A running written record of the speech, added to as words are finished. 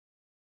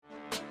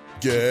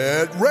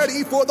Get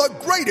ready for the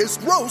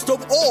greatest roast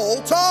of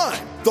all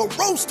time, the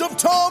Roast of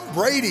Tom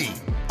Brady,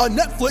 a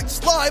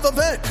Netflix live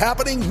event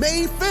happening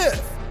May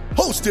 5th.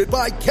 Hosted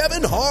by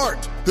Kevin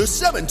Hart, the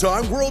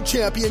 7-time world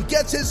champion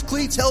gets his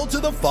cleats held to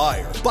the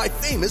fire by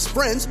famous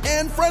friends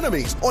and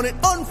frenemies on an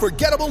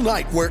unforgettable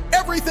night where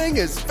everything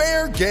is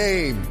fair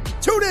game.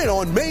 Tune in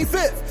on May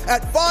 5th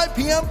at 5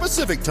 p.m.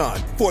 Pacific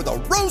time for the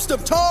Roast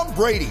of Tom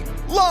Brady,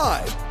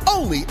 live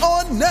only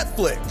on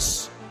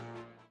Netflix.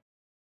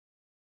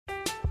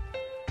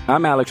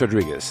 I'm Alex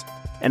Rodriguez.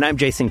 And I'm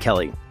Jason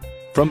Kelly.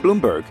 From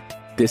Bloomberg,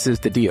 this is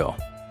The Deal.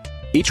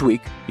 Each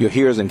week, you'll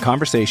hear us in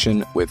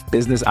conversation with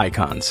business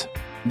icons.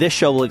 This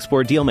show will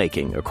explore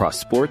deal-making across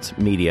sports,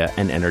 media,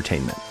 and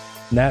entertainment.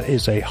 That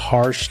is a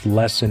harsh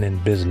lesson in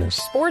business.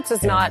 Sports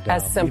is not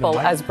as simple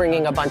as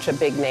bringing a bunch of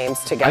big names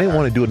together. I didn't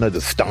want to do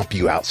another stomp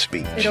you out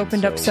speech. It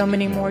opened up so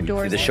many more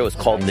doors. The show is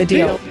called The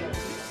Deal.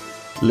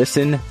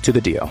 Listen to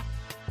The Deal.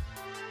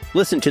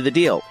 Listen to The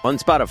Deal on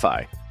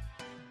Spotify.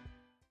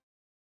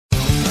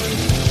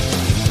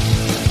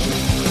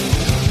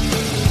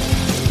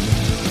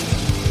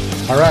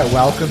 All right,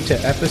 welcome to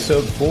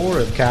episode 4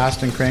 of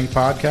Cast and Crank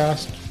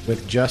Podcast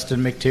with Justin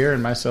McTeer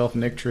and myself,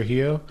 Nick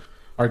Trujillo.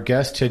 Our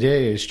guest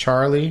today is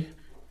Charlie.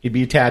 He'd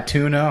be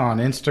Tatuna on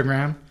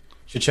Instagram. You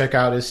should check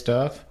out his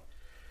stuff.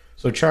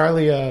 So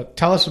Charlie,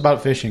 tell us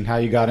about fishing, how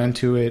you got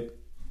into it,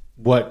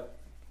 what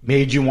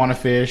made you want to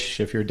fish,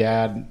 if your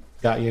dad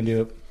got you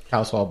into it.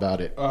 Tell us all about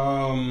it.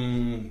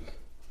 I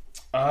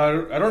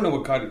don't know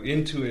what got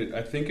into it.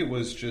 I think it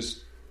was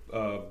just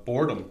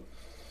boredom.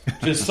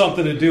 Just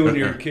something to do when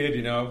you're a kid,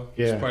 you know.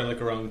 Yeah. It's probably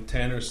like around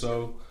 10 or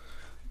so.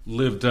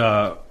 Lived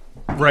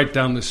right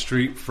down the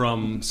street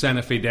from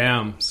Santa Fe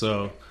Dam,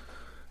 so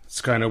it's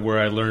kind of where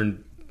I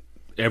learned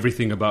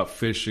everything about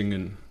fishing,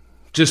 and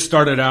just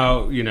started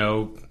out, you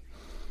know,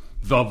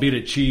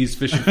 Velveeta cheese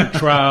fishing for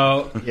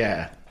trout.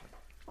 Yeah.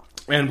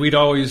 And we'd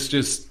always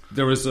just,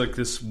 there was like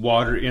this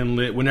water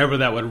inlet. Whenever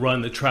that would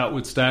run, the trout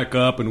would stack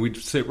up, and we'd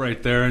sit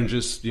right there and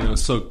just, you know,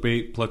 soak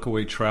bait, pluck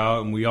away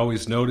trout. And we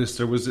always noticed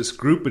there was this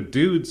group of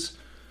dudes.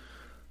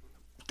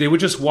 They would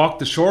just walk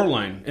the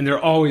shoreline, and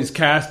they're always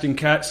casting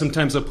cat.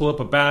 Sometimes they'll pull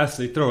up a bass,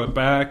 they throw it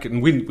back,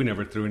 and we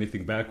never threw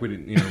anything back. We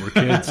didn't, you know, we're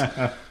kids.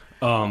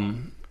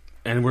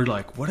 And we're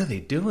like, what are they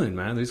doing,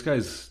 man? These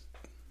guys,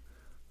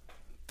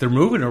 they're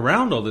moving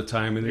around all the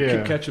time, and they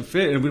keep catching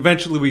fish. And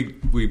eventually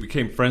we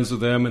became friends with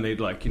them, and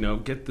they'd like, you know,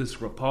 get this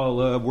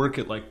Rapala, work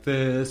it like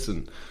this,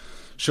 and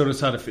showed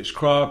us how to fish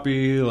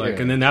crappie. Like,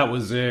 and then that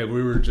was it.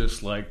 We were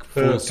just like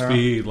full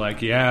speed.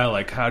 Like, yeah,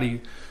 like how do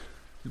you?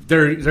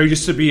 There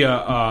used to be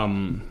a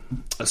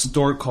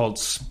store called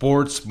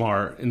Sports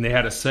Mart, and they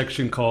had a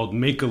section called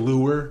Make a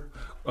Lure,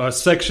 a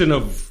section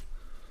of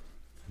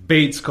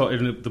baits called,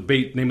 and the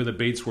bait name of the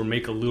baits were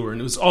Make a Lure,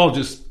 and it was all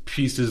just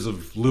pieces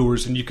of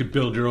lures, and you could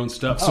build your own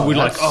stuff. So we're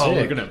like,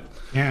 we're gonna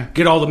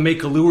get all the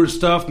Make a Lure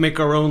stuff, make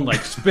our own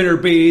like spinner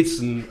baits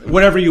and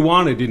whatever you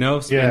wanted, you know.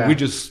 And we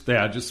just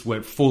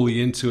went fully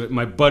into it.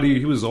 My buddy,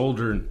 he was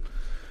older and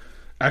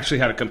actually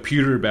had a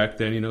computer back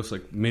then, you know, it's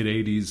like mid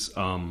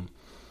 '80s,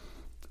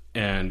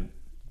 and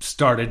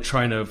started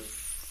trying to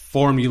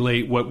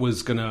formulate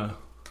what's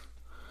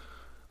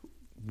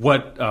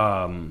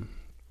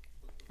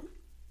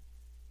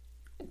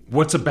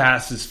a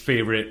bass's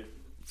favorite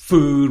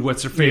food,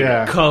 what's their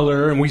favorite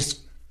color, and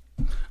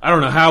I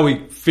don't know how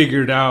we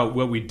figured out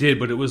what we did,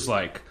 but it was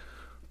like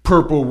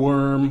purple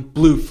worm,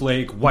 blue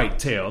flake,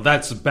 whitetail.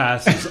 That's a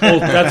bass's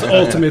that's the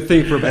ultimate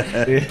thing for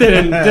bass.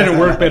 Didn't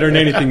work better than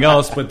anything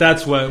else, but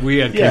that's what we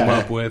had came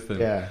up with.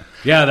 And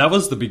that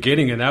was the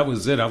beginning, and that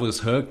was it. I was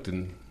hooked,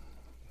 and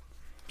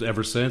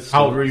ever since.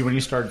 How old were you when you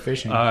started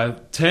fishing?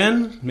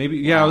 10, maybe.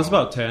 Yeah, I was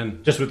about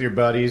 10. Just with your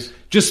buddies?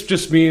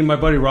 Just me and my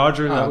buddy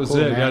Roger. That was cool,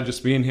 it. Man. Yeah,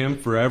 just me and him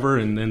forever.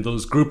 And then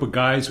those group of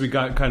guys, we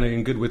got kind of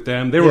in good with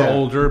them. They were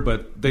older,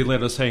 but they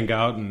let us hang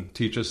out and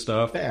teach us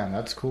stuff. Damn,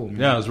 that's cool, man.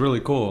 Yeah, it was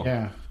really cool.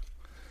 Yeah.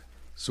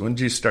 So when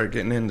did you start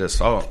getting into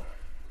salt?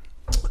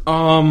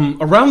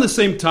 Around the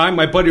same time,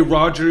 my buddy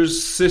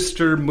Roger's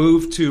sister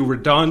moved to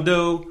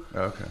Redondo.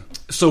 Okay.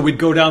 So we'd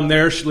go down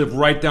there. She lived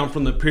right down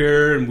from the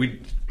pier, and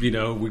we'd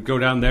go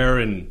down there,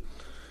 and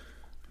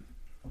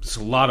it's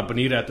a lot of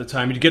bonita at the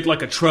time. You'd get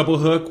like a treble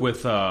hook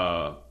with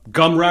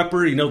gum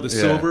wrapper, you know, the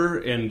silver,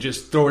 and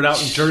just throw it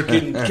out and jerk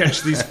it and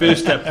catch these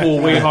fish that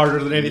pull way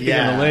harder than anything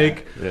in the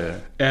lake. Yeah.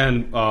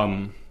 And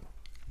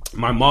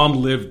my mom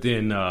lived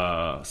in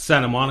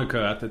Santa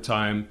Monica at the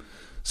time,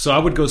 so I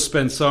would go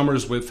spend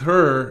summers with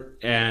her,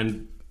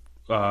 and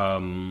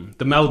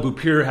the Malibu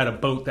Pier had a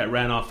boat that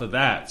ran off of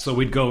that, so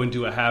we'd go and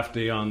do a half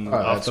day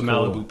off the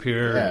Malibu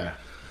Pier.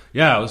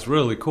 Yeah, it was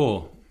really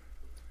cool.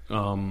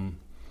 And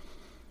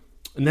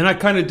then I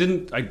kind of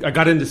didn't. I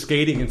got into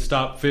skating and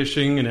stopped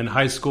fishing, and in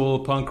high school,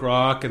 punk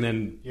rock, and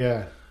then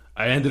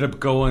I ended up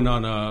going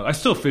on I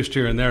still fished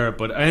here and there,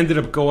 but I ended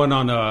up going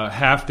on a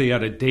half day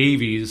out of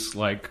Davies,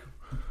 like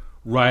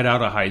right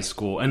out of high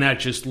school, and that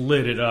just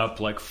lit it up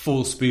like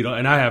full speed,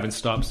 and I haven't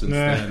stopped since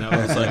then.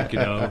 That was like, you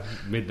know,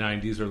 mid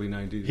 90s, early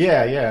 90s.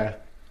 Yeah.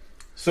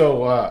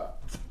 So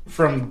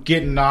from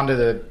getting onto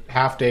the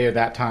half day of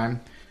that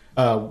time,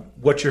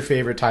 what's your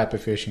favorite type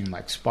of fishing?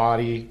 Like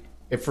spotty,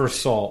 if for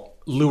salt.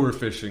 Lure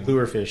fishing.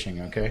 Lure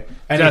fishing, okay.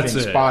 Anything, that's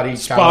it.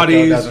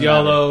 Spotties,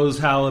 yellows,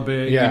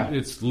 halibut. Yeah.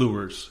 It's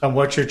lures. And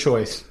what's your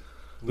choice?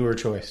 Lure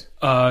choice?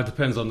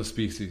 Depends on the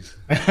species.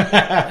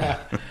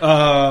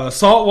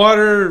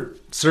 Saltwater,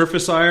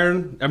 surface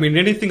iron. I mean,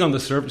 anything on the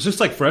surface.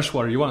 Just like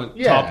freshwater, you want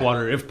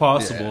topwater if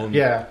possible.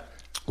 Yeah.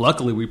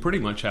 Luckily, we pretty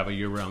much have a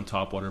year-round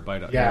topwater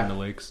bite out here in the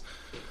lakes.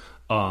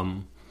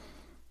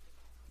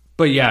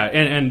 But yeah,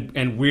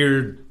 and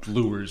weird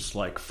lures,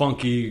 like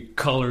funky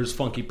colors,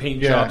 funky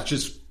paint jobs,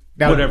 just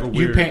now, whatever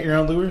weird. You paint your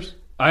own lures?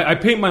 I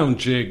paint my own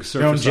jigs.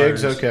 Your own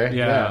jigs, irons. okay.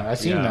 Yeah, I've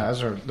seen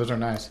that. Those are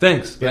nice.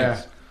 Thanks.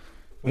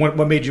 What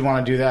made you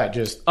want to do that?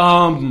 Just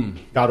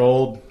got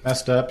old,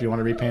 messed up. You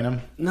want to repaint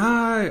them?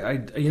 Nah, I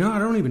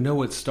don't even know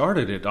what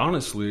started it,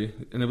 honestly.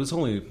 And it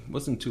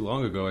wasn't too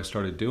long ago I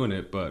started doing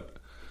it, but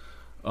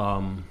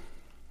I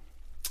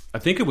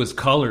think it was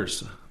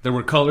colors. There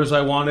were colors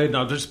I wanted, and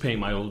I'll just paint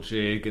my old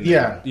jig. And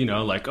then,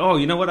 like, oh,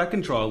 you know what? I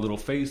can draw a little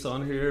face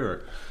on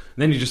here. And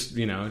then you just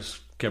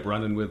kept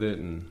running with it.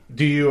 And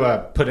do you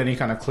put any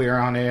kind of clear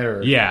on it? Or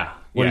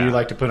what do you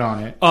like to put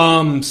on it?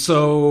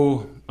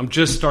 So I'm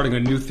just starting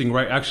a new thing,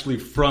 right? Actually,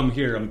 from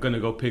here, I'm going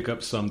to go pick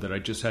up some that I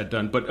just had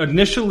done. But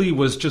initially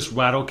was just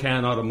Rattle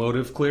Can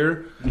Automotive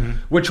Clear,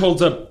 which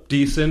holds up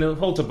decent. It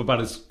holds up about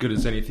as good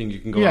as anything you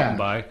can go out and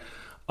buy.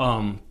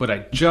 But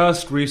I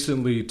just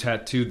recently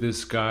tattooed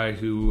this guy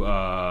who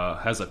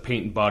has a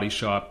paint and body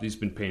shop. He's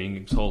been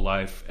painting his whole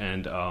life,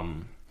 and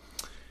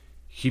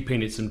he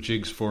painted some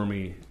jigs for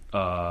me,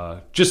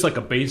 just like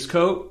a base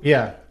coat.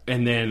 Yeah.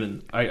 And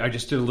then I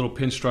just did a little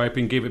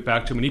pinstriping, gave it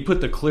back to him, and he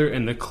put the clear.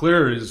 And the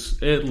clear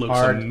it looks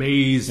hard.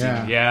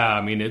 Amazing. Yeah,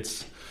 I mean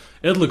it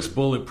looks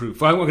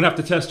bulletproof. I'm gonna have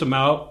to test them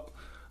out.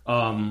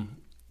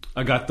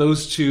 I got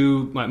those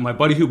two. My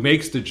buddy who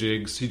makes the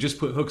jigs, he just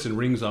put hooks and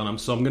rings on them.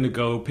 So I'm going to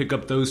go pick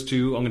up those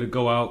two. I'm going to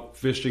go out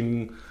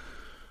fishing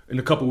in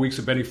a couple of weeks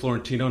at Benny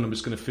Florentino, and I'm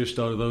just going to fish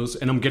out of those.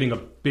 And I'm getting a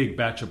big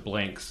batch of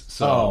blanks.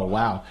 So, oh,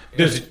 wow.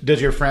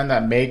 Does your friend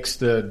that makes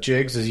the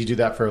jigs, does he do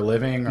that for a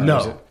living? Or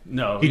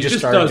no. He just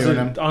started does doing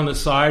it them? On the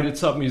side. It's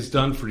something he's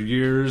done for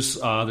years.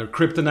 They're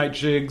kryptonite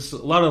jigs. A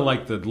lot of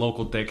like the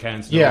local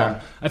deckhands.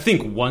 Yeah. I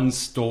think one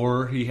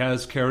store he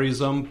has carries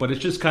them, but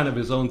it's just kind of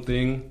his own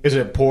thing. Is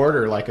it poured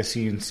or like a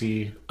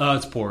CNC?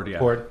 It's poured, yeah.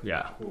 Poured?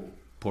 Yeah. Cool.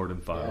 Poured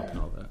and filed and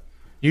all that.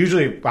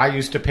 Usually, I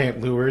used to paint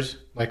lures,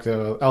 like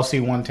the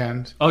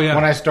LC-110s. Oh, yeah.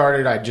 When I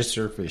started, I just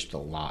surf fished a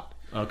lot.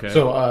 Okay.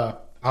 So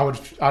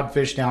I'd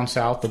fish down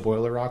south, the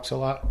Boiler Rocks a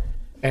lot,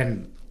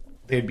 and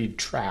they'd be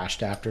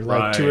trashed after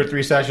like 2 or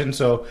 3 sessions.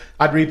 So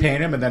I'd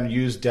repaint them and then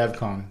use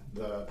DevCon,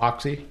 the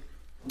epoxy.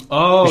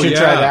 Oh, you should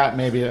try that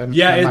maybe.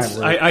 Yeah,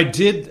 I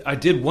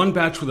did one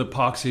batch with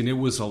epoxy, and it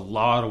was a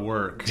lot of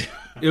work.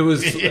 It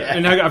was,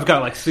 and I've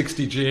got like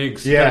 60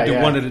 jigs. Yeah, do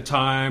one at a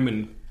time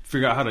and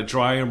figure out how to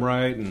dry them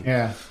right.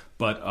 And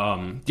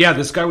But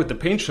this guy with the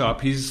paint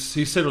shop, he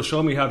said he'll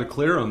show me how to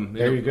clear them.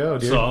 There you go,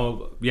 dude.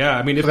 So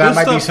I mean, if that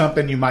might be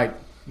something you might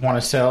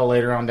want to sell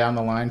later on down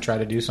the line. Try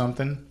to do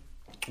something.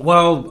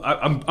 Well,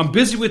 I'm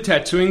busy with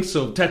tattooing,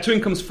 so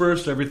tattooing comes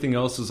first. Everything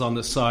else is on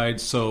the side.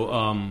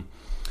 So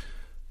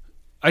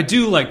I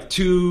do like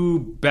 2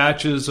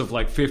 batches of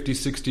like 50,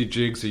 60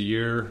 jigs a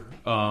year,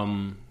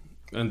 and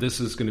this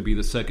is going to be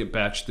the second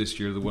batch this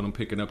year, the one I'm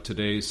picking up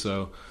today.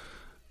 So.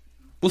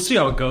 We'll see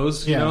how it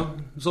goes, you know?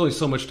 There's only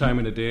so much time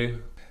in a day.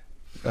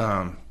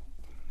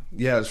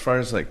 As far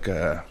as like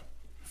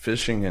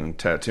fishing and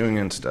tattooing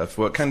and stuff,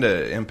 what kind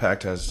of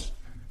impact has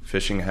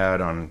fishing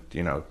had on,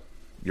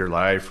 your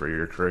life or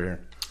your career?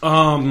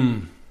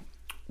 Well,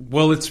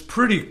 it's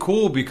pretty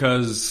cool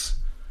because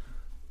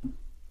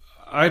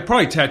I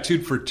probably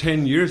tattooed for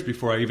 10 years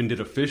before I even did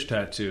a fish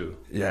tattoo.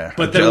 Yeah.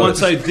 But then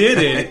once I did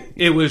it,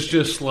 it was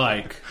just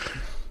like...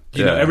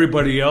 You know,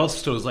 everybody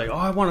else was like, oh,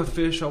 I want to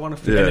fish. And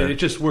it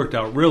just worked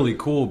out really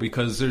cool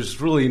because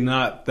there's really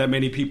not that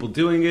many people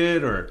doing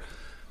it. Or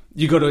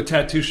you go to a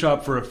tattoo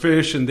shop for a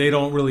fish and they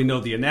don't really know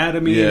the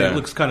anatomy. Yeah. And it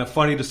looks kind of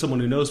funny to someone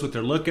who knows what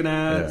they're looking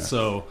at. Yeah.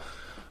 So,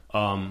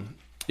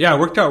 it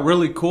worked out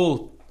really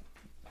cool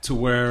to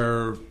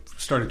where...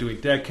 started doing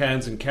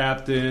deckhands and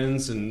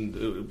captains,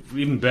 and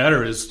even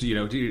better is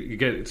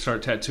you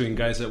start tattooing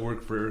guys that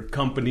work for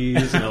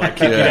companies and like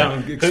kick you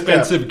down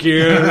expensive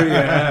gear.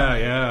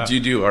 Yeah. Do you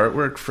do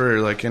artwork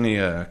for like any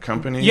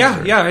companies?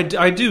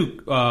 I do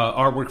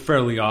artwork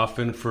fairly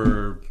often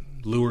for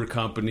lure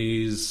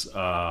companies,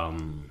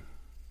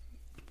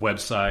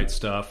 website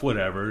stuff,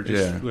 whatever.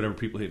 Whatever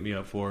people hit me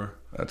up for.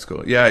 That's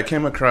cool. Yeah, I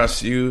came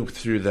across you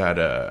through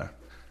that.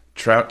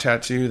 Trout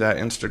Tattoo, that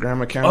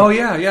Instagram account. Oh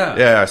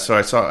yeah. So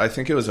I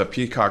think it was a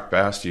peacock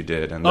bass you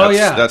did, and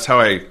that's how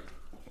I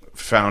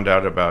found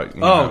out about.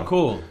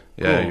 Cool.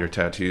 Yeah, cool. Your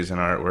tattoos and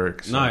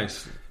artwork. So.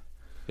 Nice.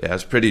 Yeah, I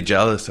was pretty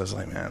jealous. I was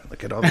like, man,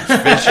 look at all these fish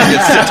he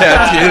gets to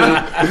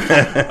tattoo.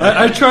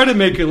 I try to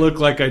make it look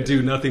like I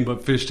do nothing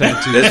but fish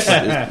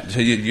tattoos.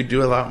 You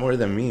do a lot more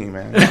than me,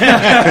 man.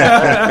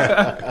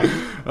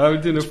 I've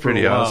been doing it for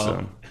pretty a while.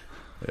 Awesome.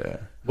 Yeah.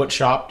 What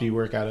shop do you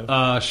work out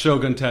of?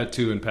 Shogun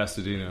Tattoo in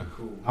Pasadena.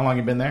 Cool. How long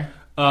you been there?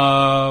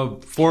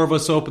 4 of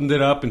us opened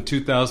it up in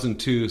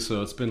 2002,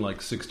 so it's been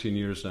like 16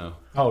 years now.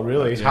 Oh,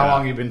 really? Yeah. How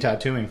long you been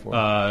tattooing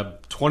for?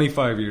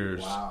 25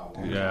 years. Wow.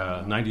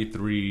 Yeah,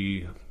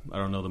 93. I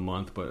don't know the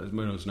month, but it was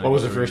 93. What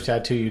was the first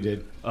tattoo you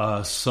did?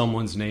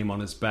 Someone's name on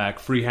his back.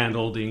 Freehand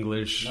Old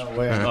English. No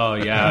way. Oh,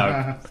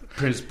 yeah.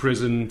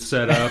 Prison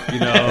setup,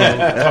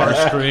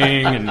 car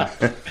string, and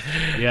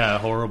yeah,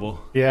 horrible.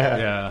 Yeah.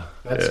 Yeah.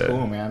 That's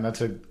cool, man.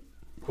 That's a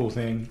cool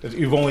thing.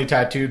 You've only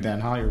tattooed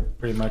then, huh? You're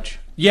pretty much...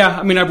 Yeah,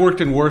 I mean, I've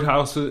worked in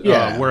warehouses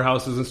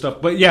and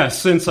stuff. But yeah,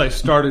 since I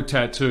started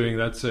tattooing,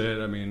 that's it.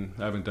 I mean,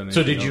 I haven't done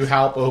anything So did you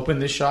help open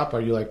this shop?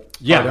 Are you like...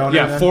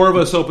 Yeah, 4 of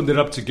us opened it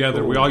up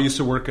together. Cool. We all used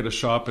to work at a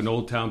shop in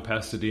Old Town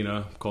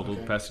Pasadena called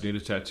Old Pasadena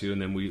Tattoo,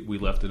 and then we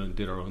left it and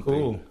did our own thing.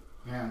 Cool.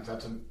 Yeah,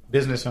 that's a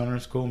business owner.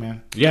 It's cool,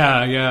 man.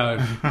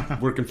 Yeah.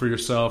 Working for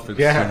yourself. It's,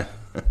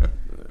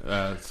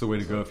 it's the way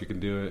to go if you can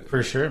do it.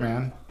 For sure,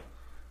 man.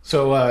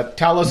 So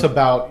tell us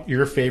about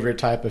your favorite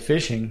type of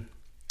fishing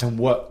and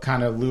what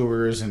kind of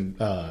lures and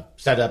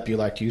setup you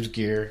like to use,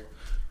 gear.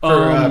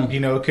 For,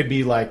 it could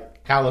be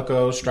like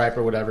calico,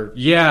 striper, whatever.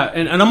 Yeah,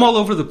 and I'm all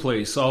over the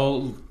place.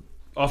 I'll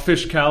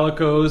fish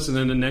calicos, and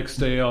then the next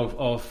day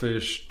I'll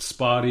fish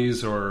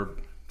spotties or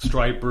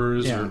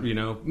stripers, or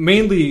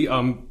mainly.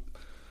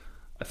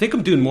 I think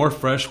I'm doing more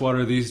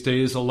freshwater these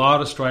days. A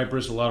lot of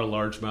stripers, a lot of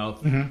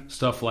largemouth,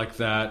 stuff like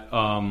that.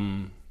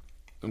 And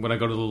when I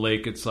go to the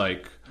lake, it's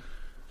like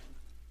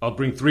I'll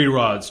bring 3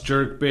 rods: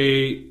 jerk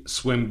bait,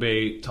 swim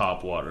bait,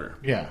 topwater.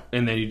 Yeah,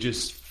 and then you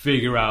just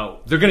figure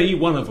out they're going to eat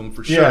one of them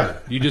for sure. Yeah.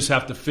 You just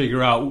have to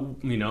figure out,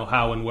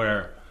 how and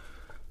where.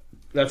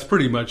 That's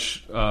pretty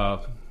much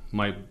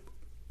my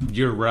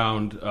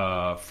year-round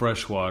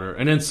freshwater,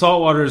 and then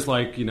saltwater is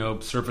like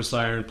surface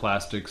iron,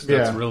 plastics.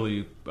 That's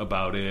really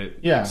about it.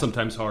 Yeah,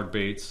 sometimes hard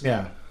baits.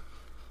 Yeah,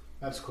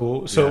 that's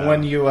cool. So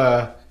when you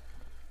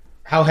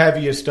how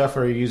heavy of stuff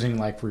are you using,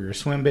 like for your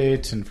swim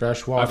baits and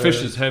freshwater? I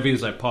fish as heavy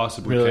as I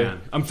possibly can.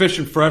 I'm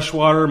fishing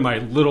freshwater. My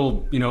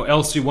little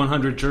LC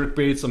 100 jerk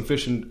baits. I'm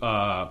fishing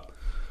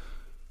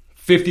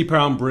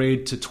 50-pound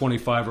braid to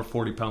 25 or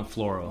 40-pound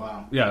fluoro.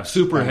 Wow. Yeah,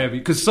 super heavy.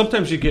 Because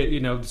sometimes you get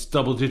this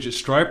double-digit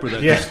striper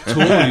that just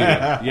tool you.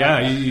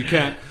 Yeah, you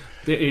can't.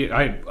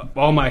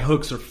 All my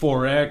hooks are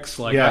 4X.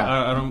 Like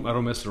I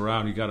don't mess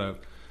around. You gotta.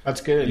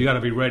 That's good. You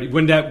gotta be ready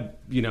when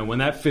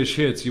that fish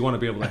hits. You want to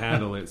be able to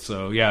handle it.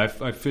 So yeah,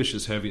 I fish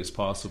as heavy as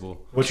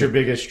possible. What's your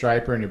biggest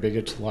striper and your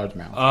biggest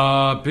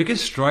largemouth?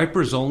 Biggest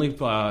striper is only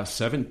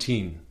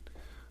 17.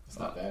 It's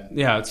not bad.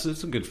 Yeah, it's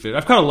a good fit.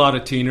 I've caught a lot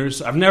of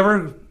teeners.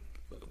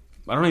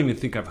 I don't even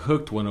think I've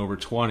hooked one over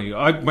 20.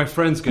 My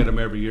friends get them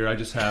every year. I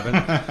just haven't.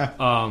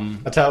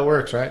 That's how it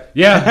works, right?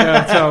 Yeah,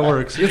 that's how it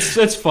works.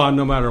 It's fun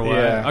no matter what.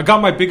 Yeah. I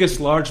got my biggest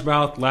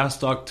largemouth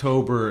last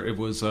October. It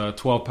was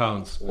 12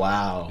 pounds.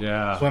 Wow.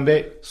 Yeah. Swim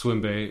bait?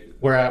 Swim bait.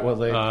 Where at? What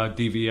lake?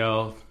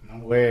 DVL.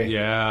 No way.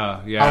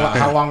 Yeah.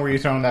 How long were you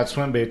throwing that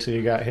swim bait till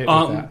you got hit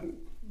with that?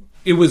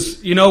 It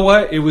was,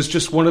 It was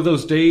just one of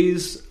those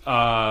days.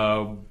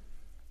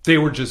 They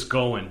were just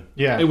going.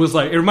 Yeah. It was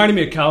like, it reminded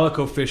me of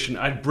calico fishing.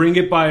 I'd bring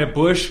it by a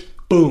bush,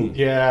 boom.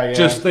 Yeah.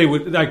 Just they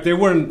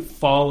weren't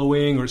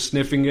following or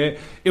sniffing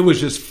it. It was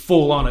just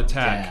full on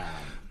attack.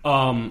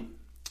 And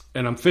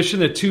I'm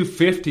fishing at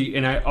 250,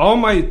 and all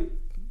my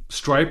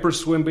striper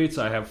swim baits,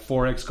 I have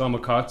 4X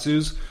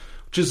Gamakatsus,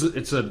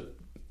 it's a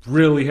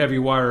really heavy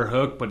wire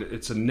hook, but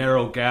it's a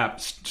narrow gap.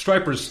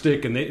 Stripers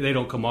stick and they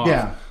don't come off.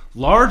 Yeah.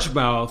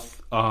 Largemouth,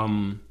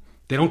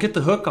 they don't get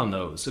the hook on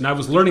those. And I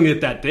was learning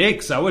it that day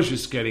because I was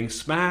just getting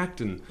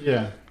smacked and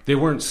they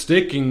weren't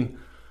sticking.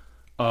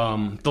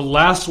 The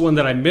last one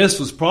that I missed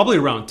was probably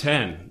around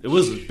 10. It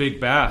was a big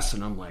bass.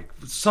 And I'm like,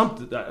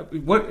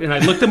 what? And I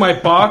looked at my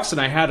box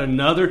and I had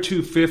another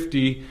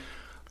 250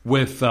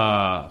 with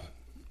wide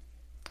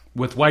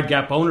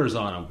gap owners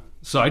on them.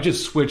 So I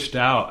just switched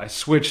out.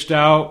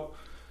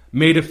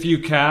 Made a few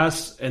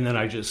casts, and then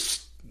I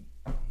just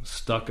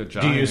stuck a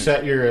giant. Do you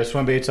set your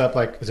swim baits up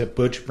like, is it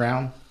Butch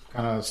Brown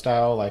kind of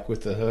style, like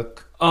with the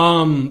hook?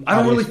 I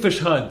don't really fish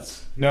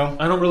HUDs. No?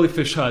 I don't really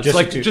fish HUDs.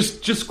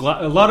 Just A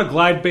lot of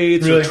glide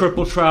baits, really? Or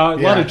triple trout,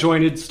 a lot of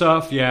jointed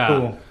stuff. Yeah.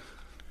 Cool.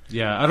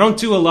 Yeah, I don't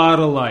do a lot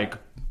of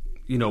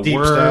deep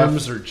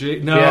worms stuff. or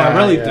I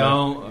really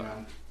don't.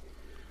 Yeah.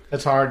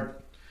 It's hard.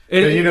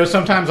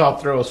 Sometimes I'll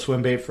throw a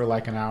swim bait for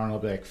like an hour and I'll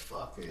be like,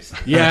 fuck this.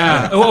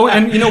 Yeah.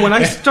 And when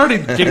I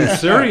started getting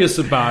serious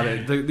about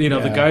it,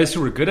 the guys who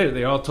were good at it,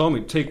 they all told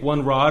me, take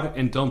one rod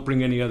and don't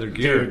bring any other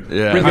gear.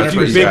 Bring a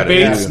few big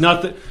baits,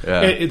 nothing.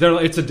 Yeah.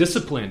 It's a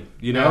discipline,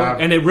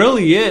 and it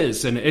really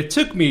is. And it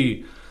took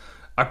me,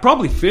 I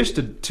probably fished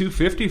at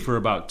 250 for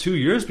about 2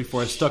 years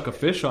before I stuck a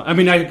fish on. I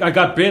mean, I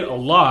got bit a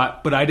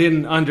lot, but I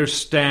didn't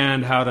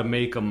understand how to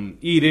make them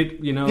eat it,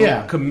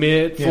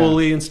 commit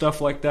fully and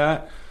stuff like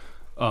that.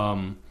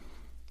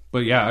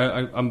 But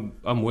yeah,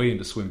 I'm way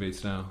into swim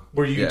baits now.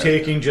 Were you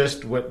taking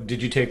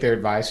did you take their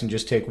advice and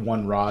just take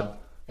one rod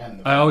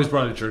I always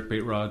brought a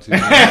jerkbait rod too.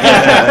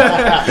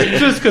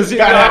 Just because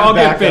I'll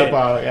get bait.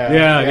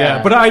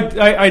 Yeah. But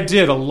I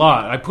did a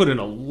lot. I put in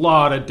a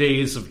lot of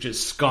days of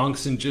just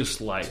skunks and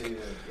just like,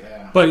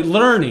 but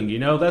learning,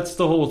 that's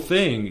the whole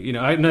thing.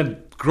 And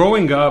then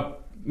growing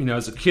up,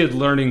 as a kid,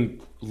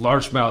 learning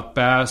largemouth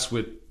bass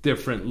with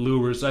different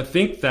lures, I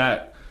think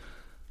that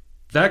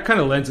kind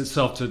of lends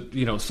itself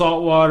to,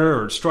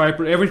 saltwater or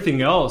striper,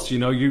 everything else.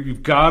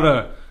 You've got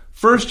to.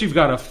 First, you've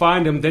got to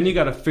find them. Then you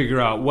got to figure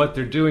out what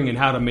they're doing and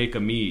how to make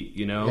them eat.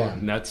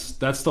 And that's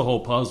the whole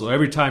puzzle.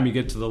 Every time you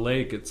get to the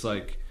lake, it's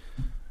like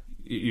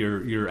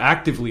you're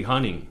actively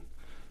hunting.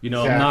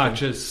 Not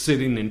just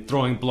sitting and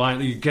throwing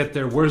blindly. You get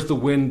there. Where's the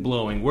wind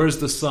blowing? Where's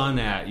the sun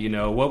at?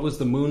 What was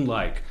the moon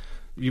like?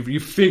 You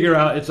figure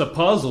out it's a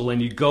puzzle,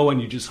 and you go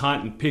and you just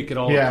hunt and pick it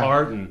all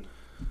apart and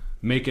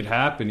make it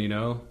happen.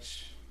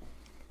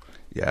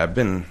 Yeah,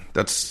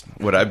 that's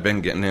what I've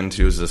been getting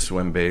into is the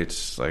swim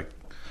baits. Like.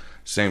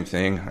 Same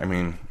thing. I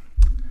mean,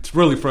 it's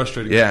really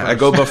frustrating. Yeah, I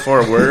go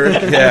before work.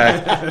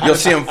 Yeah, you'll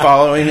see them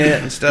following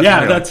it and stuff.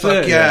 Yeah, that's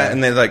it. Yeah,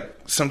 and they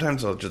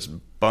sometimes they'll just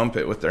bump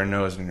it with their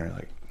nose, and you're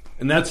like,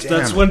 and that's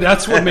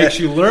what makes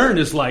you learn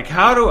is like,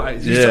 how do I?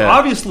 You're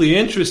obviously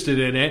interested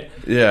in it.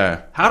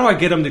 Yeah. How do I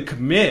get them to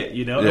commit?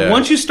 And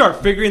once you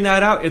start figuring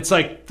that out, it's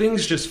like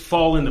things just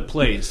fall into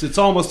place. It's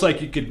almost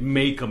like you could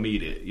make them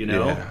eat it.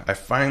 Yeah. I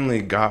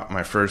finally got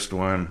my first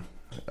one.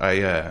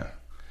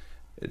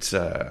 It's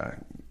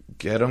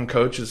Get 'em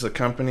Coach is the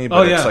company,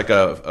 but it's like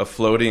a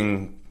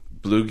floating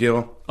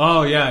bluegill.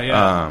 Oh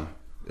yeah.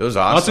 It was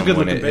awesome. That's a good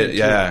looking bait.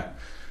 Yeah.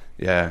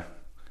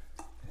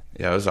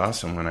 It was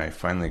awesome when I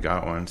finally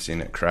got one,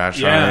 seeing it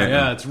crash on it.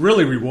 Yeah, it's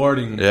really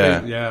rewarding.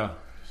 Yeah.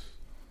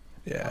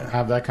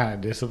 Have that kind of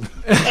discipline.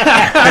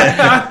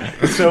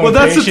 Well,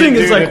 that's the thing.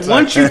 Is like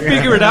once you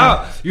figure it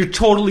out, you're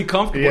totally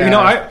comfortable.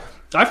 Yeah.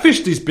 I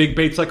fish these big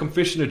baits like I'm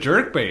fishing a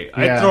jerk bait.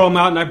 I throw them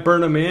out and I burn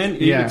them in.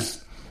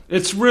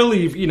 It's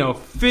really,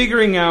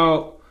 figuring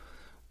out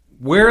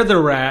where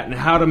they're at and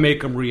how to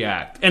make them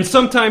react. And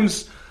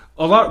sometimes,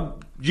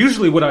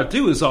 usually what I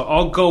do is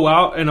I'll go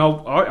out and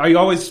I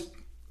almost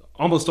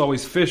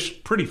always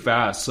fish pretty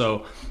fast.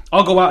 So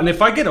I'll go out, and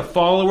if I get a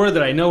follower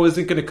that I know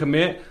isn't going to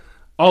commit,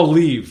 I'll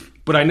leave.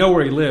 But I know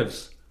where he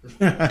lives.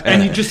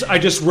 And I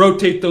just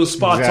rotate those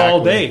spots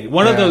all day.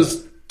 One of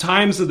those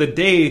times of the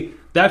day,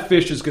 that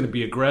fish is going to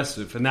be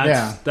aggressive. And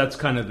that's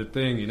kind of the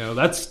thing,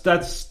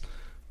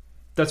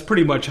 That's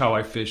pretty much how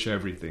I fish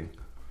everything.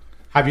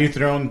 Have you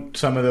thrown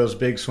some of those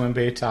big swim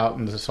baits out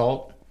in the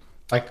salt?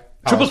 Like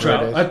triple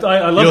trout.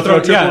 I love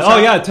throwing triple trout.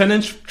 Oh yeah,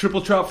 10-inch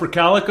triple trout for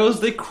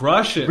calicos. They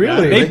crush it.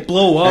 Really? Man. They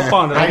blow up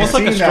on it, almost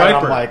like a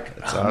striper. I'm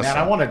like, awesome. Man,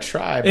 I want to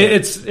try. But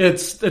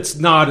it's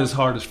not as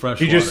hard as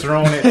freshwater. You just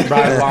throwing it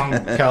right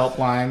along kelp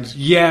lines.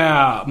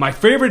 Yeah, my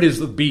favorite is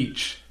the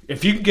beach.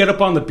 If you can get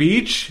up on the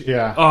beach,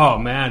 oh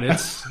man,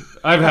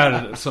 I've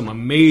had some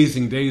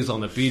amazing days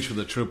on the beach with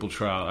a triple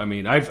trout. I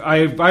mean, I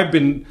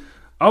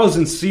was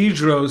in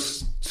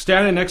Cedros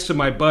standing next to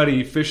my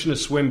buddy fishing a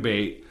swim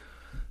bait.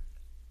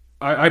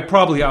 I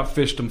probably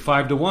outfished him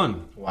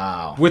 5-1.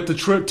 Wow! With the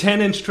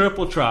 10-inch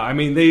triple trout. I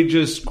mean, they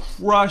just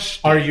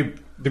crushed. Are you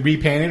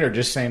repainted or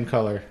just same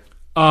color?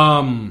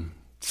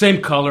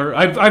 Same color.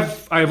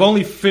 I've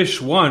only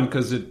fished one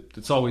because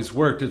it's always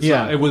worked.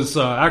 It was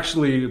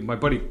actually my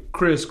buddy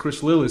Chris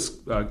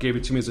Lillis gave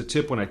it to me as a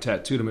tip when I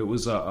tattooed him. It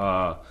was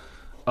a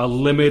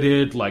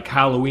limited like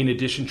Halloween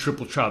edition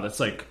triple trout that's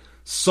like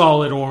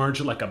solid orange,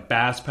 like a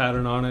bass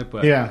pattern on it.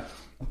 But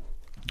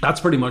that's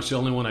pretty much the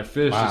only one I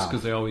fish, just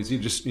because they always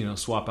just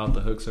swap out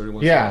the hooks every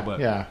once in a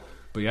while.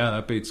 But yeah,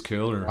 that bait's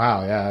killer.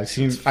 Wow, yeah, I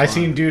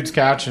seen dudes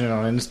catching it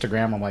on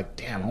Instagram. I'm like,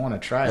 damn, I want to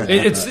try it.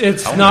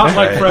 It's not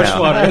like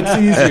freshwater. It's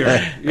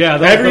easier.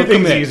 Yeah,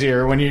 everything's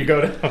easier when you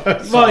go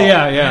to. Well,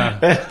 yeah,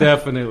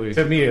 definitely.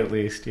 To me, at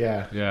least,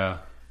 yeah.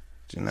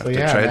 You have to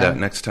try that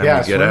next time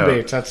you get out.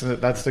 Baits,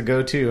 that's the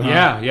go-to.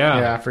 Huh?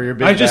 Yeah, for your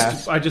big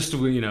bass. I just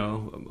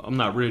I'm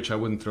not rich. I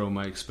wouldn't throw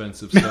my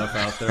expensive stuff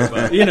out there,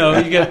 but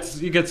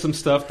you get some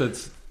stuff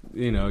that's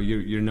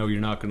you're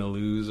not going to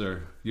lose,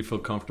 or you feel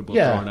comfortable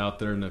throwing out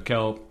there in the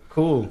kelp.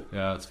 Cool.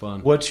 Yeah, it's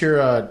fun. What's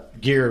your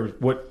gear?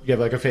 What you have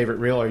like a favorite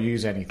reel or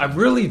use anything? I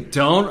really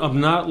don't.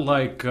 I'm not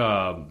like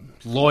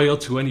loyal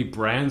to any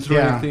brands or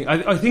anything.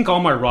 I think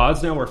all my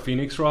rods now are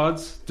Phoenix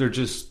rods. They're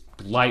just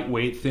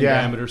lightweight, thin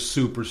diameter,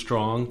 super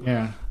strong.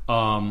 Yeah.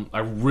 I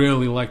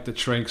really like the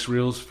Tranx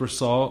reels for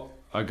salt.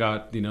 I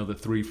got the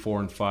 3, 4,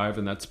 and 5,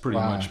 and that's pretty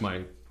much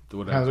my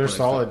whatever. They're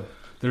solid.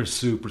 They're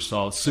super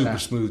solid, super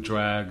smooth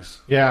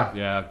drags.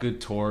 Yeah, good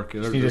torque.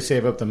 You need to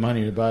save up the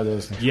money to buy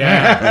those things.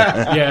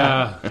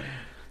 Yeah,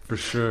 for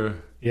sure.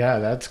 Yeah,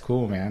 that's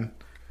cool, man.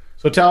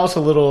 So tell us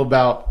a little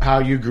about how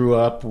you grew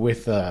up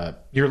with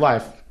your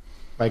life,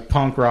 like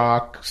punk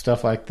rock,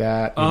 stuff like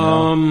that.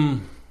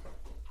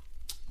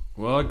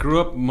 Well, I grew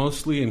up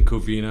mostly in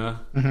Covina.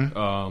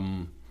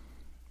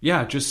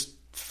 Mm-hmm. Just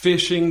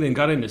fishing, then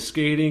got into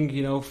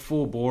skating,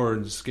 full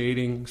board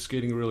skating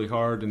really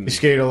hard. And you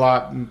skate a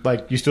lot.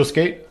 Like, you still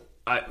skate?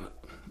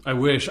 I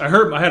wish. I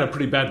had a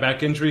pretty bad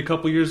back injury a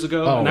couple years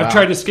ago, and wow. I've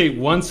tried to skate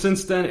once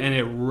since then, and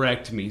it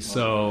wrecked me.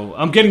 So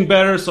I'm getting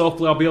better, so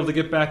hopefully I'll be able to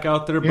get back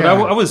out there. But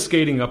I was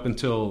skating up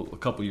until a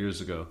couple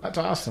years ago. That's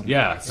awesome.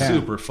 Yeah,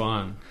 super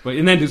fun.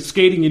 And then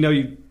skating,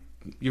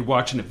 you're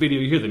watching a video,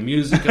 you hear the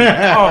music, and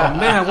like, oh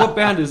man, what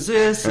band is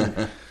this?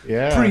 And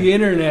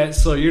pre-internet,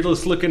 so you're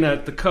just looking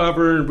at the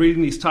cover and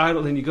reading these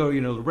titles, and you go,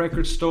 the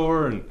record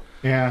store and.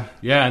 Yeah,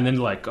 and then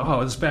like,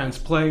 oh, this band's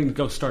playing,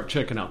 go start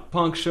checking out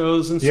punk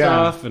shows and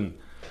stuff, and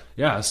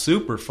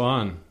super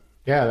fun.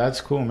 Yeah,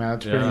 that's cool, man.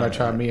 That's pretty much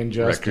how me and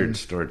Justin... Record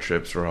store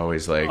trips were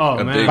always like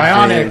a big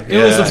Bionic. thing.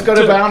 Let's go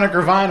to Bionic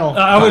or Vinyl.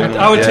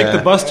 I would take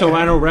the bus to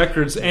Vinyl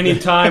Records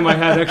anytime I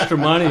had extra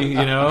money,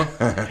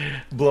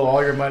 Blow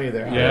all your money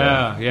there.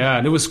 Yeah.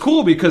 And it was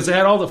cool because they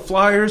had all the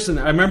flyers, and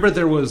I remember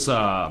there was...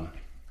 they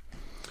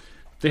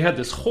had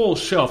this whole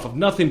shelf of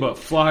nothing but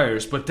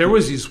flyers, but there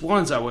was these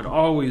ones I would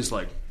always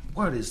like,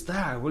 what is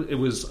that? It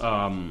was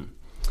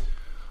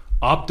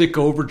Optic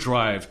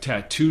Overdrive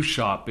Tattoo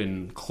Shop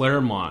in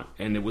Claremont,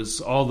 and it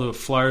was all the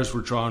flyers were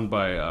drawn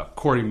by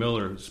Corey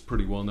Miller, who's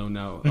pretty well known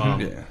now.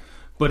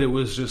 But it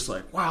was just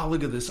like, wow,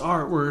 look at this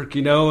artwork,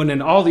 and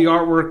then all the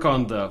artwork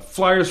on the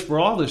flyers for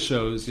all the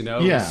shows, it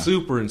was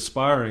super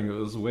inspiring. It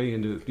was way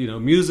into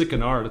music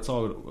and art. It's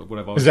all what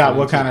I've always. Is that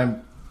what kind of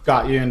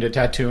got you into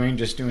tattooing?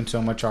 Just doing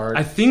so much art?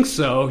 I think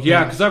so.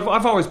 Yeah, because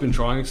I've always been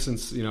drawing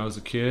since I was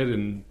a kid,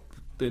 and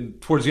then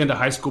towards the end of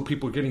high school,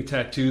 people were getting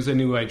tattoos. They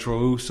knew I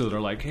drew, so they're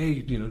like,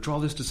 "Hey, draw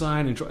this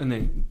design," and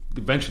they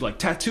eventually like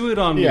tattoo it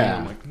on me. And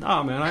I'm like,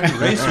 "Nah, man, I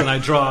erase when I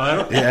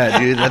draw."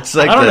 Dude, that's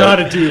like I don't know how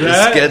to do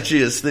that. The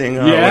sketchiest thing.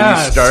 When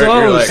Yeah, you start, so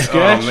you're like,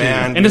 sketchy. "Oh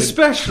man!" And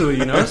especially,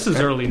 this is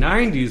early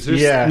 '90s.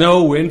 There's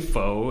no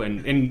info,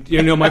 and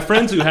my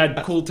friends who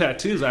had cool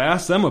tattoos, I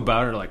asked them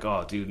about it. Like,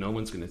 "Oh, dude, no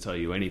one's going to tell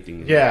you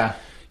anything."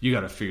 You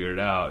got to figure it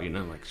out.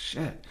 I'm like,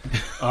 shit.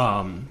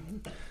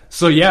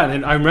 So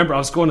then I remember I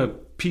was going to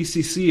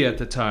PCC at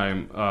the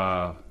time,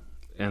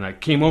 and I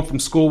came home from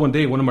school one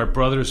day. One of my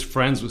brother's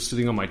friends was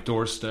sitting on my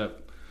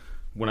doorstep.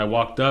 When I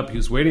walked up, he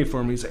was waiting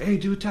for me. He's like, "Hey,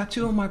 do a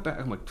tattoo on my back."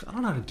 I'm like, "I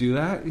don't know how to do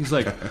that." He's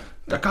like,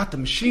 "I got the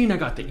machine, I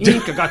got the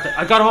ink,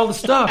 I got all the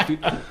stuff."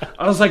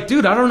 I was like,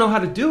 "Dude, I don't know how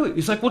to do it."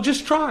 He's like, "Well,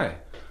 just try."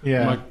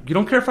 I'm like, "You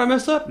don't care if I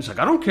mess up?" He's like,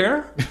 "I don't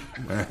care."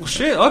 Well,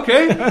 shit,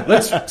 okay,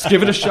 let's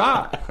give it a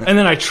shot. And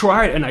then I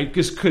tried, and I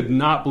just could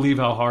not believe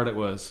how hard it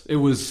was. It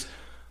was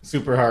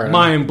super hard,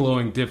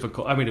 mind-blowing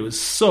difficult. I mean, it was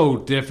so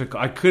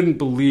difficult. I couldn't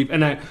believe,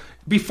 and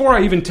before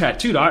I even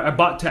tattooed, I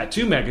bought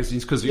tattoo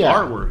magazines because the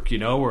artwork,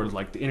 or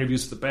like the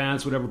interviews with the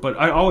bands, whatever. But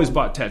I always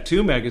bought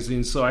tattoo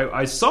magazines, so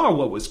I saw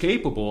what was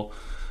capable.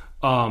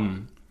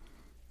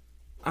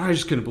 I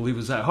just couldn't believe it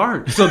was that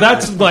hard. So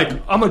that's like,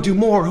 I'm gonna do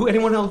more. Who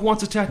anyone else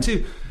wants a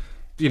tattoo?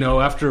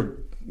 After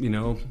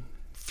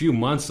few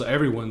months,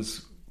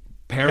 everyone's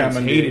parents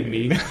hated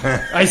me.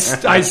 I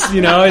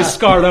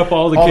scarred up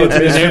all the kids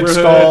in the neighborhood.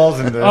 Skulls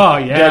and the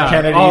dead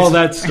Kennedys. All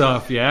that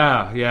stuff.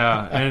 Yeah.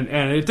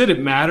 And it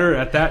didn't matter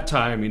at that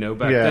time,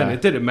 back then.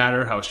 It didn't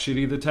matter how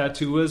shitty the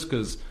tattoo was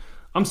because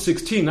I'm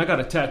 16. I got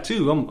a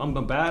tattoo. I'm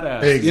a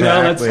badass.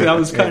 Exactly. That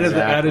was kind of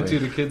the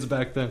attitude of kids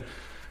back then.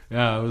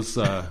 Yeah, it was.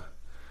 That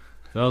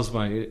was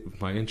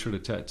my intro to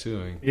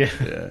tattooing.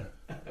 Yeah.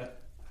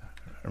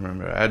 I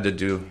remember I had to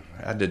do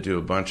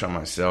a bunch on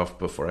myself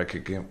before I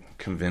could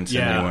convince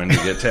anyone to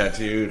get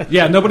tattooed.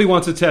 Yeah, nobody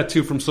wants a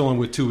tattoo from someone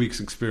with 2 weeks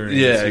experience.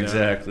 Yeah,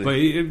 exactly. But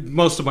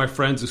most of my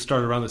friends who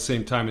started around the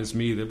same time as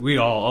me, that we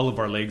all of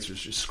our legs are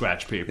just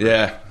scratch paper.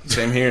 Yeah,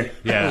 same here.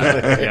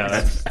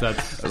 That's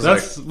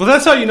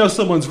how you know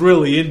someone's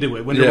really into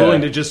it, when they're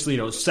willing to just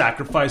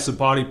sacrifice a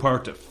body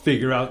part to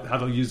figure out how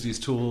to use these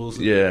tools.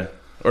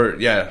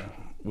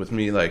 With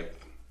me, like,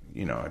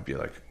 I'd be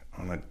like,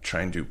 I'm going to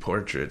try and do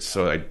portraits.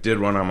 So I did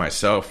one on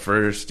myself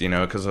first,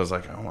 because I was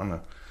like, I want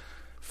to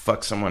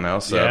fuck someone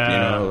else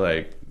up,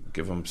 like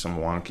give them some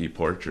wonky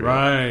portrait.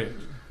 Right.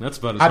 That's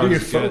about as How hard do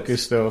you as it focus,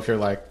 gets. though, if you're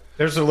like,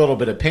 there's a little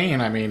bit of pain,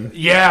 I mean.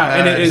 Yeah,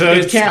 and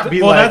it can't be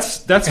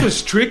that's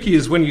what's tricky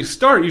is when you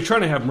start, you're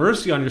trying to have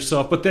mercy on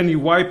yourself, but then you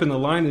wipe and the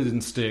line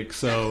didn't stick,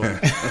 so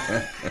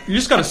you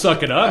just got to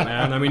suck it up,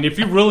 man. I mean, if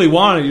you really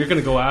want it, you're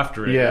going to go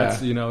after it. Yeah.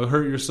 That's,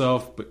 hurt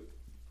yourself, but,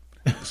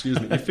 excuse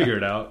me, you figure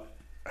it out.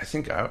 I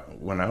think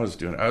when I was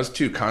doing it, I was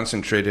too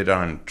concentrated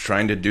on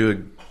trying to do a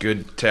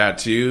good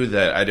tattoo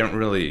that I didn't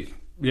really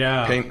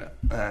paint.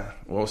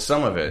 Well,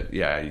 some of it,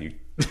 you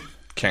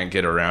can't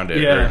get around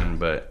it,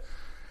 but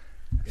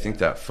I think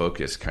that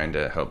focus kind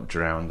of helped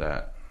drown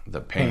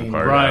the pain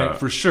part right, out.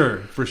 For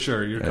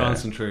sure. You're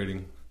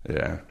concentrating.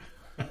 Yeah.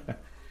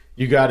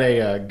 You got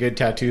a good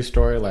tattoo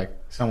story, like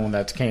someone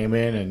that's came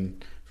in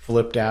and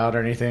flipped out or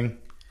anything?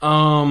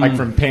 Like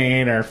from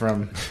pain or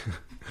from...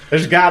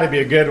 There's got to be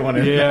a good one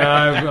in there.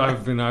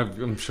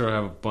 I'm sure I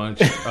have a bunch.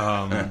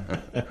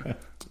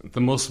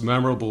 The most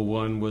memorable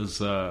one was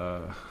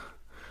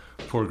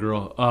poor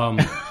girl.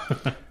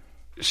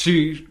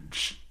 She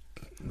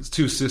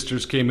two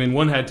sisters came in.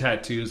 One had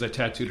tattoos. I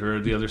tattooed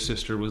her. The other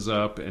sister was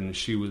up, and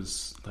she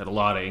had a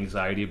lot of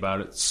anxiety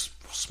about it.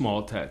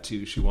 Small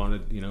tattoo. She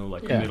wanted,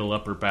 like a middle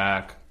upper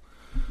back.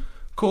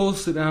 cool,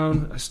 sit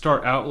down. I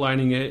start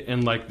outlining it,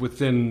 and like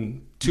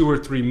within 2 or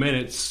 3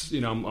 minutes,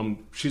 you know,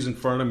 she's in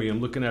front of me.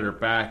 I'm looking at her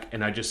back,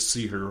 and I just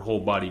see her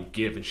whole body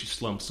give, and she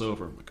slumps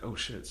over. I'm like, oh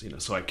shit, you know.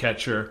 So I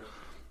catch her.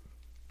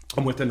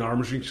 I'm within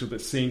arm's reach of the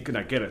sink, and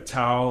I get a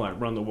towel. I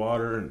run the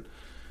water and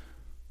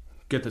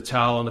get the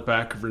towel on the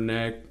back of her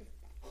neck.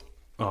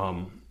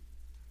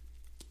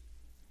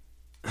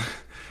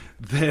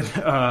 Then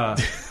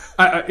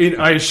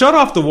I shut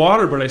off the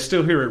water, but I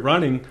still hear it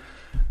running.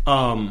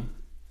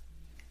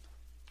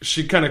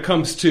 She kind of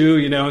comes to,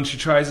 you know, and she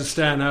tries to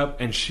stand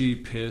up, and she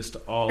pissed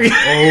all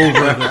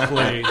over the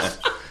place.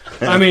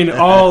 I mean,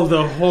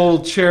 the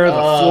whole chair, the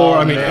floor,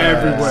 I mean,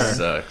 everywhere.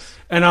 Sucks.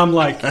 And I'm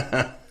like,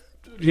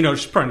 you know,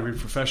 she's trying to be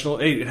professional.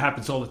 Hey, it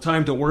happens all the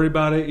time. Don't worry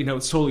about it. You know,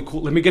 it's totally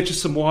cool. Let me get you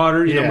some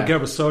water. You know, we'll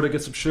get a soda,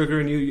 get some sugar,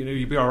 and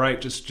you'll be all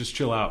right. Just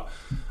chill out.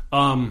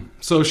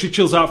 So she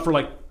chills out for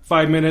like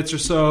 5 minutes or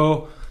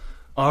so.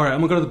 All right,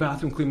 I'm gonna go to the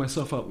bathroom, clean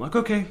myself up. I'm like,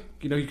 okay,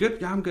 you know, you good?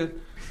 Yeah, I'm good.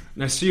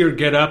 And I see her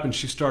get up, and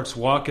she starts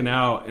walking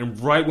out. And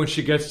right when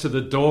she gets to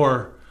the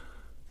door,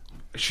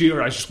 I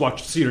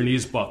just see her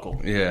knees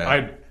buckle. Yeah.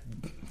 I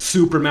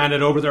Superman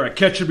it over there. I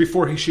catch her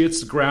before she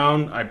hits the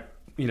ground. I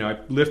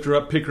lift her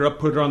up, pick her up,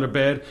 put her on the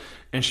bed,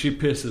 and she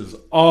pisses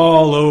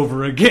all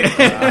over again.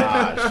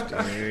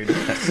 Gosh,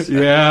 dude.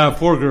 Yeah,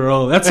 poor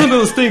girl. That's one of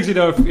those things, you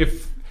know,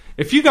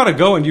 if you got to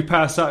go and you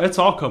pass out, it's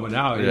all coming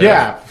out.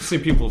 Yeah. I've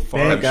seen people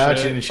fart.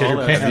 And shit her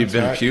pants. Have you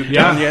been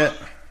puked on yet?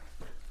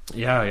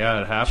 Yeah,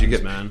 it happens, Did you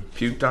get man.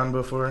 puked on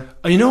before?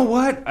 You know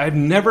what? I've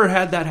never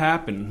had that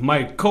happen.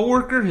 My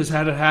coworker has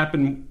had it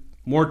happen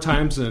more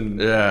times than...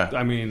 Yeah.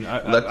 I mean,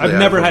 I've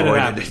never had it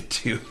happen. It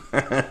too.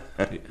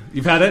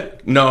 You've had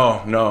it?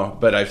 No,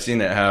 but I've seen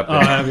it happen.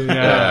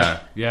 Yeah.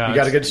 You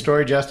got a good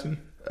story,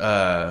 Justin?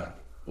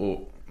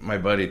 Well, my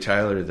buddy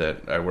Tyler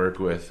that I work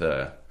with...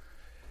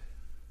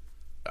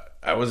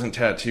 I wasn't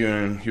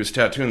tattooing. He was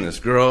tattooing this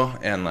girl,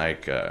 and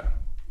like,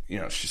 you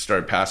know, she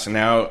started passing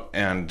out,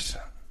 and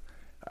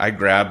I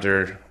grabbed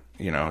her,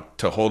 you know,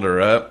 to hold her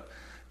up.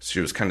 She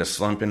was kind of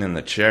slumping in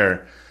the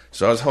chair,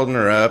 so I was holding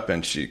her up,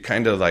 and she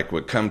kind of like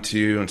would come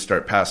to and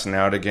start passing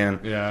out again.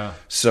 Yeah.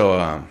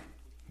 So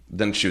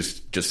then she was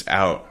just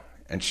out,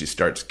 and she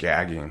starts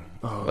gagging,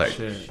 like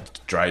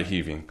shit. Dry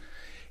heaving,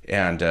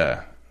 and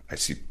I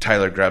see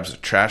Tyler grabs a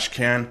trash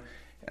can,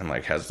 and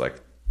like has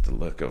like the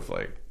look of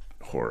like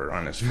horror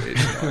on his face,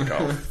 you know, like,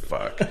 oh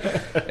fuck,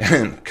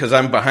 and because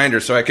I'm behind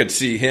her so I could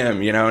see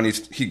him, you know, and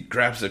he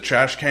grabs the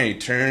trash can, he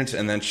turns,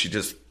 and then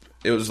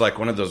it was like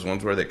one of those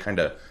ones where they kind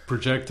of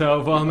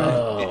projectile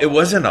vomit. It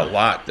wasn't a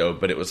lot though,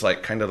 but it was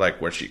like kind of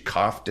like where she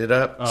coughed it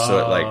up, so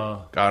it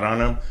like got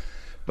on him.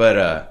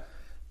 But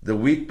the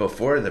week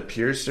before, the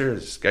piercer,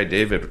 this guy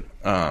David,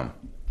 I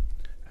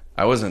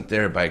wasn't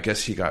there, but I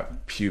guess he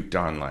got puked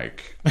on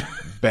like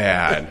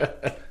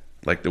bad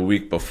like the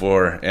week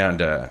before,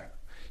 and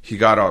he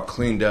got all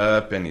cleaned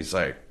up, and he's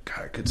like,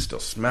 God, I could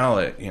still smell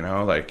it, you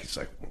know? Like, he's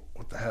like,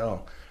 what the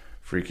hell?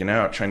 Freaking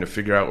out, trying to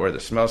figure out where the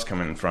smell's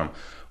coming from.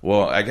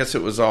 Well, I guess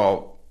it was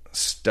all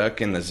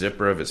stuck in the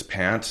zipper of his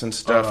pants and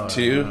stuff,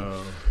 too.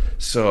 No.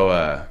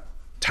 So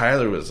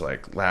Tyler was,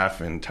 like,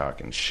 laughing,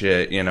 talking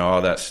shit, you know,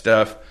 all that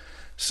stuff.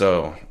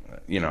 So,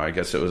 you know, I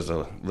guess it was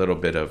a little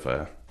bit of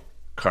a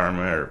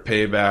karma or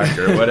payback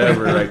or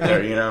whatever right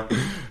there, you know?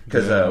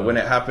 Because when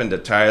it happened to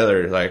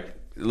Tyler, like,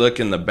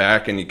 look in the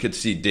back and you could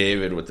see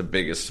David with the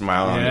biggest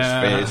smile on his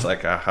face,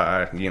 like,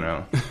 aha, you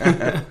know.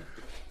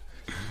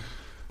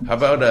 How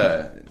about,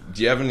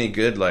 do you have any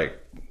good, like,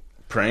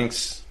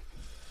 pranks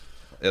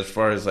as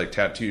far as, like,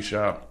 tattoo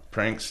shop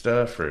prank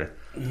stuff, or?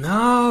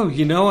 No,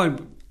 you know,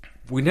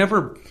 we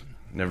never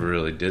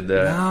really did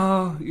that.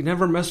 No, you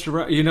never messed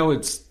around. You know,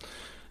 it's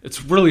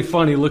really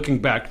funny looking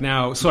back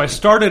now. So I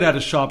started at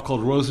a shop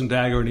called Rose and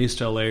Dagger in East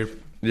LA,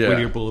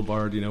 Whittier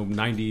Boulevard, you know,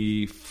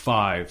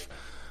 95.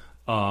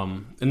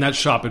 And that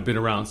shop had been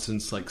around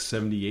since like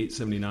 78,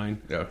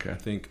 79. Okay. I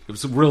think. It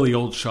was a really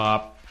old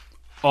shop.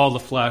 All the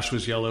flash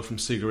was yellow from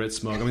cigarette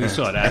smoke. I mean, they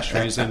still had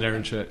ashtrays in there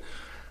and shit.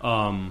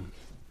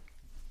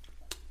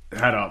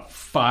 Had a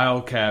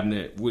file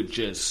cabinet with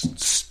just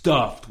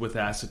stuffed with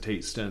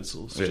acetate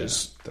stencils. Yeah,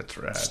 just that's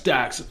rad.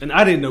 Stacks. And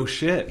I didn't know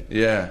shit.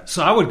 Yeah.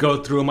 So I would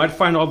go through them. I'd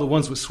find all the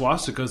ones with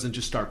swastikas and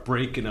just start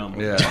breaking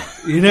them. Yeah.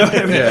 You know what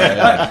I mean?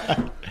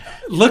 Yeah.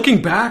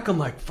 Looking back, I'm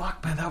like,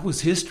 fuck, man, that was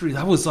history.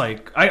 That was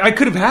like, I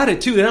could have had it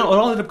too. It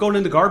all ended up going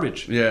in the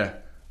garbage. Yeah.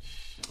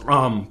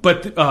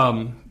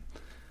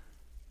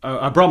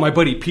 I brought my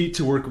buddy Pete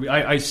to work with me.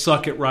 I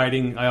suck at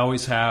writing. I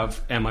always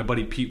have. And my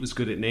buddy Pete was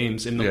good at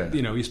names. And,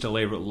 you know, he used to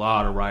labor a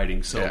lot of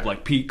writing. So,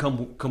 like, Pete,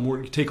 come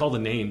work. You take all the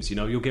names. You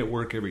know, you'll get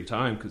work every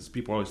time because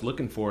people are always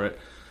looking for it.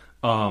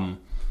 And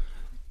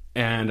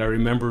I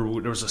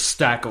remember there was a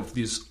stack of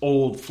these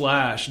old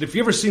flash. And if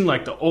you ever seen,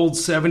 like, the old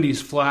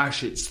 70s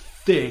flash, it's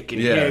thick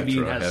and heavy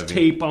and has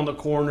tape on the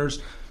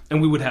corners.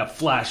 And we would have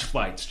flash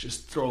fights,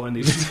 just throwing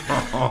these.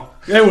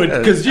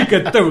 Because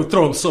they would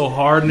throw them so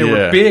hard, and they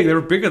were big. They were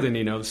bigger than,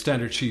 you know, the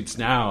standard sheets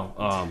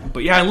now.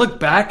 But yeah, I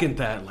look back at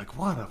that like,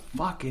 what a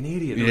fucking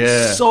idiot.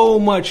 There's so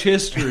much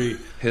history.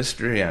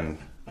 History and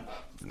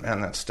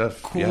man, that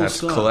stuff, cool it's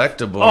stuff.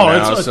 collectible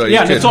now.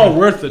 And it's all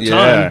worth the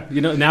time.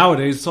 You know,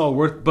 nowadays it's all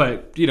worth.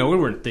 But you know, we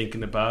weren't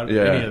thinking about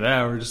any of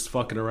that. We were just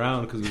fucking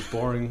around because it was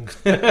boring.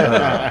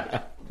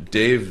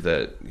 Dave,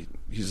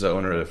 he's the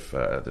owner of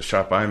the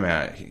shop I'm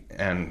at,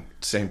 and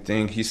same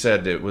thing. He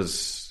said it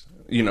was,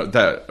 you know,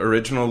 that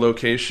original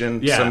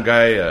location. Yeah. Some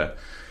guy,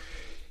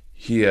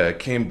 he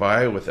came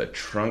by with a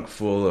trunk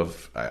full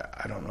of,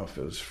 I don't know if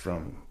it was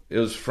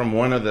from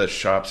one of the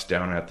shops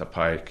down at the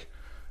Pike,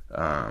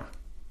 down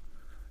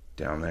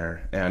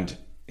there, and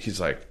he's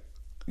like,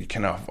 you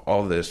can have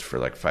all this for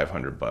like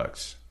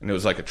 $500, and it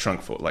was like a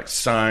trunk full, like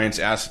signs,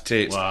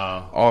 acetates,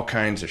 all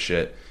kinds of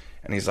shit,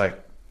 and he's like,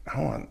 I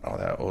don't want all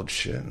that old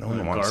shit. No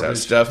one wants that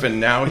stuff.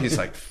 And now he's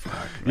like,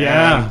 fuck,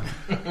 man.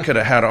 Could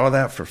have had all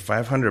that for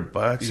 $500. It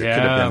could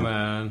have been,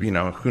 man. You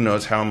know, who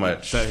knows how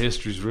much. That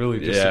history's really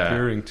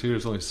disappearing, too.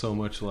 There's only so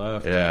much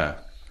left. Yeah.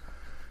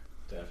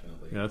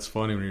 Definitely. Yeah, it's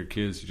funny when you're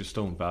kids, you just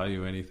don't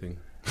value anything.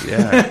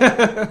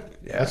 Yeah.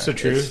 That's the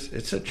truth.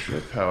 It's a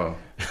trip how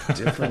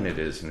different it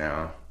is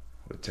now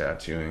with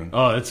tattooing.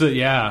 Oh,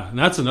 and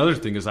that's another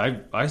thing is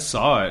I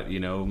saw it, you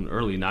know, in the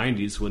early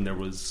 90s when there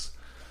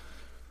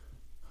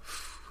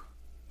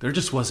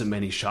just wasn't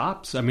many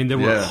shops. I mean, there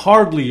were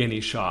hardly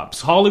any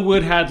shops.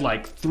 Hollywood had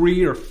like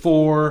 3 or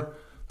 4.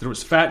 There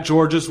was Fat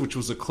George's, which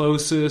was the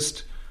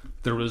closest.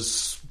 There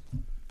was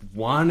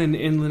one in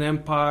Inland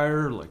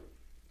Empire. Like,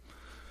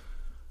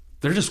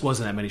 there just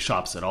wasn't that many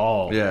shops at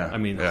all. Yeah. I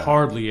mean,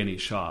 hardly any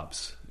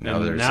shops. Now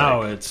and there's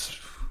now it's...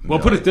 Well,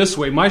 put it this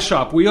way. My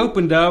shop, we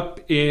opened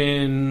up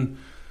in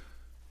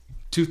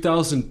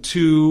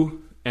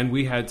 2002, and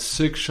we had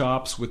 6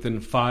 shops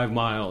within 5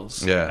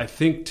 miles. Yeah. I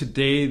think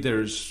today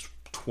there's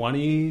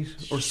 20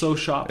 or so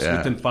shops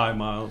within 5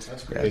 miles.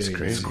 That's crazy. It's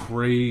crazy. It's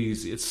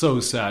crazy. It's so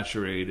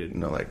saturated. You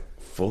know, like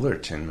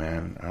Fullerton,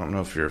 man. I don't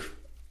know if you're...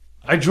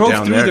 I drove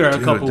through there a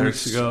dude, couple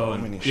weeks ago.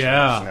 So many shops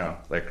yeah. now.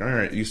 Like,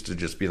 remember, it used to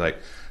just be like,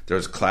 there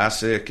was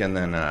Classic, and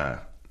then, God,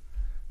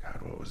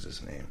 what was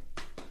his name?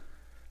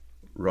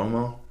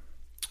 Romo?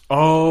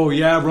 Oh,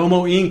 yeah,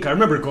 Romo Inc. I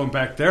remember going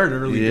back there in the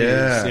early days.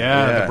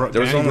 Yeah.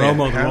 There was only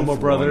Romo, the handful, Romo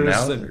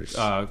brothers,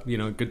 and, you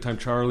know, Good Time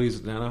Charlie's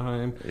in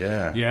Anaheim.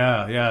 Yeah.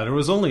 Yeah. There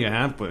was only a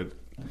handful, but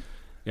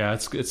yeah,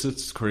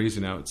 it's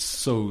crazy now. It's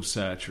so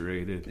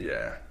saturated.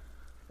 Yeah.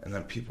 And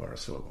then people are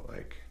so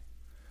like,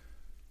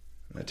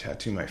 I'm gonna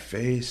tattoo my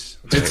face.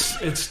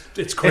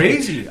 It's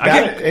crazy.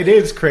 It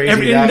is crazy.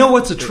 And you know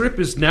what's a trip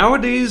is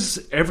nowadays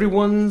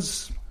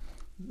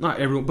not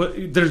everyone, but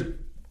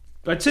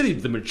I'd say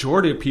the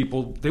majority of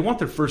people, they want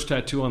their first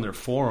tattoo on their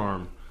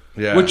forearm.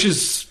 Yeah. Which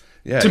is,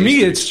 to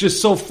me, it's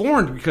just so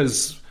foreign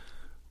because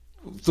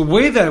the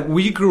way that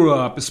we grew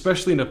up,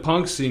 especially in the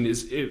punk scene,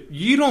 is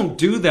you don't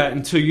do that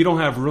until you don't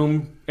have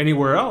room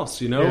anywhere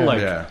else, you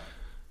know?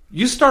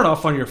 You start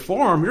off on your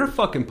forearm, you're a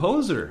fucking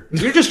poser.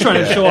 You're just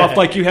trying to show off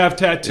like you have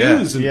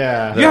tattoos. And you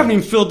haven't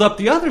even filled up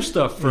the other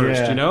stuff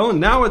first, you know? And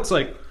now it's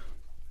like,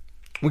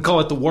 we call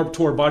it the Warped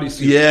Tour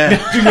bodysuit. Yeah.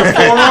 Do your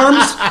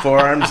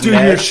forearms, do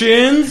neck. Your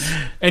shins,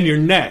 and your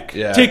neck.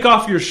 Yeah. Take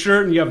off your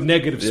shirt and you have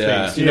negative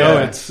space. You know,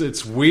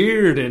 it's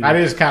weird. And that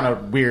is kind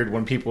of weird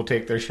when people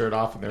take their shirt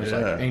off and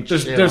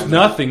there's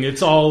nothing.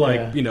 It's all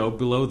like, you know,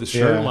 below the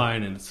shirt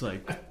line, and it's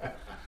like...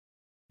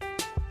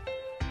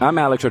 I'm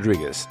Alex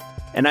Rodriguez.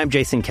 And I'm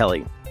Jason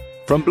Kelly.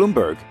 From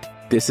Bloomberg,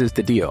 this is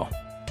The Deal.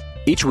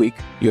 Each week,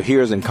 you'll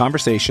hear us in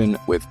conversation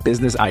with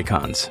business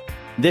icons.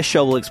 This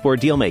show will explore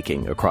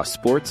deal-making across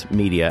sports,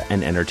 media,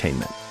 and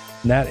entertainment.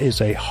 That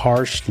is a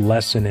harsh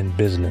lesson in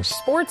business.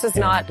 Sports is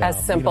not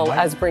as simple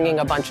as bringing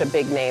a bunch of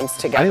big names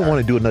together. I didn't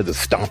want to do another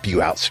stomp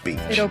you out speech.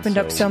 It opened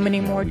up so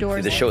many more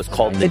doors. The show is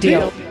called The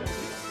Deal.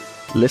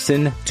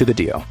 Listen to The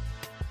Deal.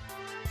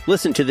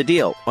 Listen to The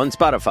Deal on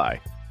Spotify.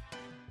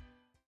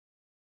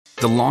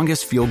 The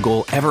longest field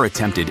goal ever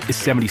attempted is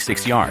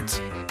 76 yards.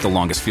 The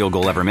longest field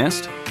goal ever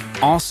missed?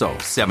 Also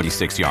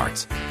 76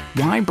 yards.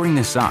 Why bring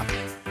this up?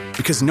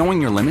 Because knowing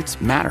your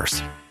limits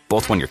matters,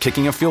 both when you're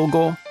kicking a field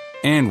goal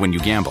and when you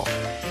gamble.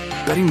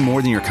 Betting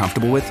more than you're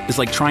comfortable with is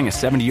like trying a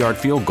 70-yard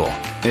field goal.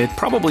 It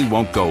probably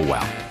won't go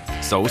well.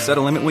 So set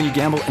a limit when you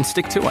gamble and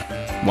stick to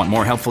it. Want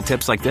more helpful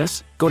tips like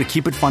this? Go to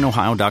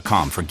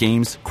keepitfunohio.com for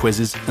games,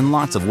 quizzes, and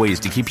lots of ways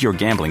to keep your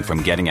gambling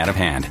from getting out of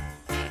hand.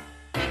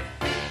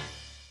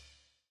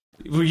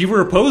 You were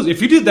a poser. If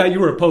you did that, you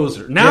were a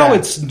poser. Now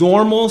it's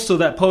normal, so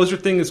that poser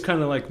thing is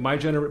kind of like my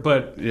generation.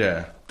 But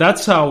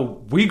that's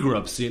how we grew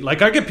up seeing.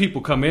 Like, I get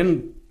people come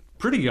in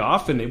pretty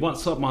often. They want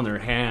something on their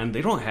hand.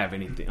 They don't have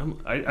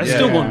anything. I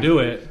still won't do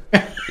it.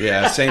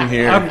 Yeah, same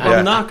here.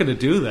 I'm not going to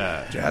do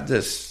that. I had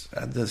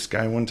this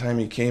guy one time.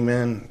 He came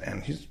in,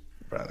 and he's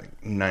probably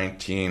like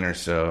 19 or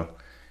so,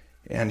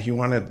 and he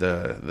wanted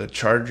the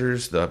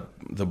Chargers, the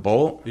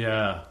bolt,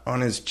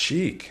 on his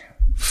cheek.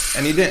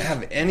 And he didn't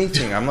have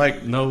anything. I'm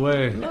like, no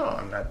way. No,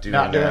 I'm not doing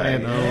that.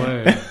 No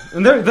way.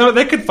 And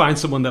they could find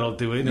someone that'll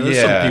do it. You know, there's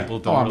some people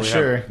don't really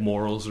have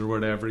morals or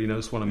whatever. You know,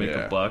 just want to make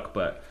a buck.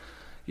 But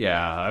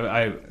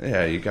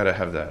Yeah, you got to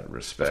have that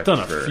respect. I've done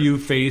a few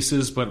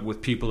faces, but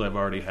with people that have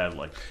already had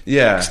like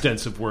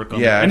extensive work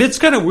on it. Yeah. And it's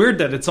kind of weird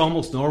that it's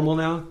almost normal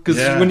now. Because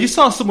when you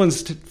saw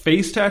someone's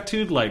face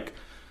tattooed, like,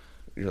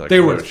 you're like,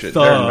 they were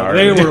thug.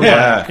 They were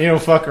like, you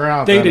don't fuck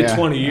around. They did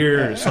 20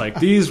 years. Like,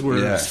 these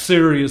were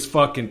serious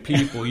fucking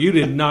people. You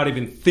did not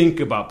even think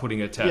about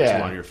putting a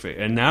tattoo on your face.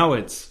 And now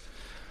it's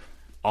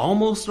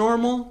almost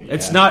normal. Yeah.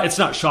 It's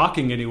not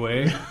shocking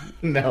anyway.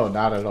 No,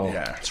 not at all.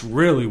 Yeah. It's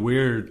really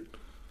weird.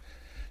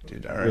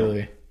 Dude,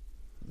 really?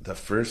 The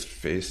first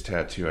face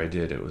tattoo I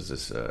did, it was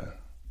this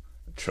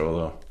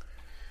cholo,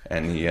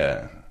 and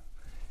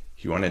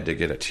he wanted to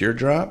get a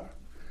teardrop,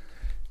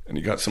 and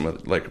he got some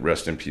of like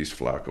rest in peace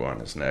Flacco on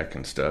his neck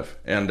and stuff,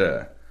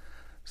 and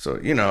so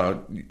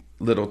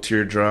little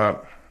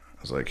teardrop.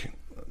 I was like,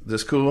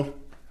 "This cool?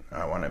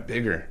 I want it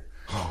bigger."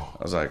 I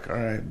was like, "All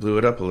right," blew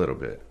it up a little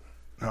bit.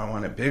 No, I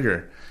want it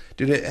bigger,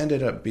 dude. It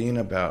ended up being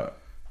about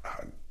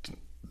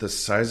the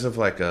size of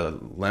like a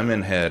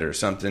lemon head or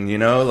something,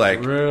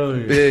 like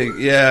really big.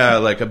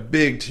 Like a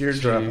big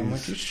teardrop. Jeez. I'm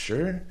like, you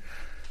sure?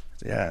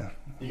 Yeah.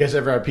 You guys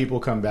ever have people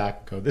come back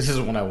and go, "This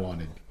isn't what I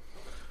wanted"?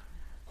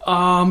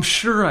 I'm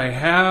sure I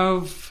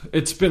have.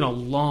 It's been a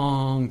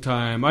long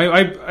time.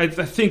 I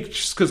think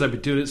just because I've been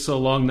doing it so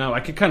long now,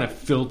 I can kind of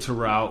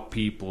filter out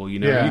people. You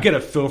get a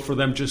feel for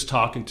them just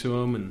talking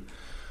to them, and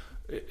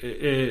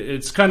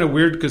it's kind of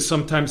weird because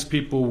sometimes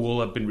people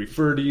will have been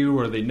referred to you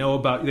or they know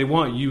about. They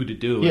want you to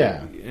do it.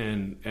 Yeah.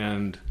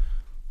 And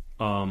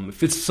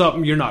if it's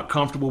something you're not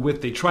comfortable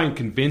with, they try and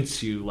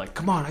convince you. Like,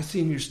 come on, I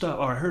seen your stuff,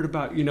 or I heard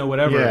about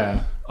whatever.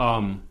 Yeah.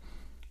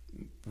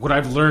 What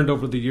I've learned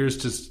over the years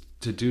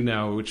to do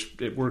now, which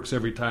it works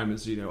every time,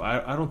 is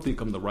I don't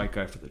think I'm the right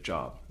guy for the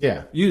job.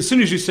 Yeah. As soon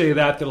as you say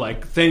that, they're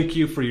like, "Thank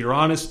you for your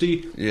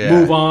honesty.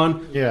 Move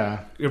on."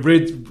 Yeah.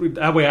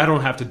 That way, I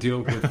don't have to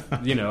deal with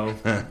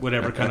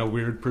whatever kind of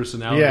weird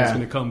personality is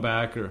going to come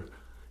back or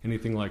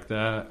anything like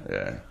that.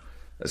 Yeah.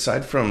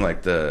 Aside from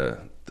like the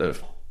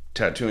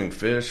tattooing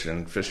fish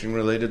and fishing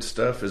related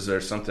stuff, is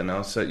there something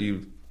else that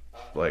you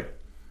like?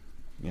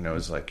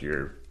 Is like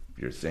your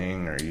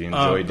thing, or you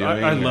enjoy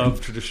doing? I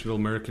love traditional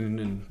American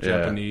and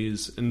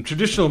Japanese, and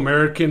traditional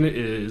American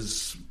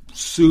is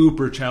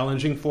super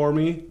challenging for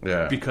me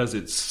because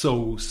it's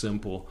so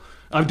simple.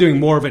 I'm doing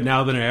more of it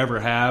now than I ever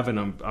have, and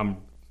I'm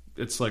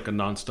it's like a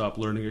nonstop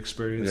learning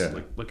experience,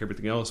 like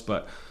everything else.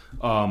 But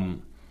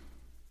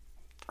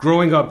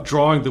growing up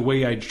drawing the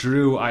way I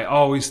drew, I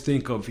always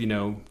think of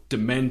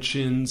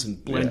dimensions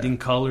and blending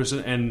colors,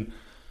 and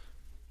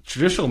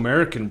traditional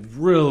American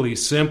really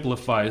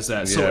simplifies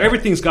that. So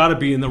everything's got to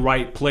be in the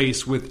right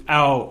place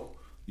without,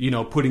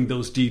 putting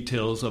those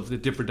details of the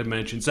different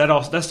dimensions.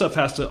 That stuff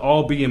has to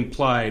all be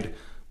implied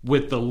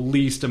with the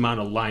least amount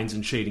of lines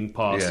and shading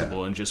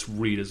possible, and just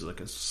read as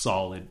like a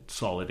solid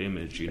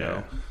image,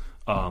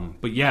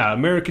 But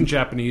American,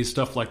 Japanese,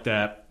 stuff like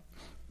that.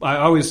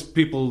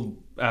 People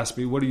ask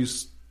me, what do you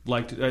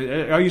like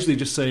to... I usually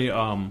just say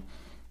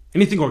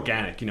anything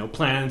organic,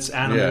 plants,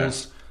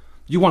 animals... Yeah.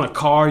 You want a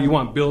car, you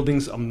want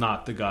buildings, I'm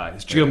not the guy.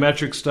 It's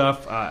geometric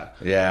stuff.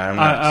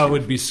 I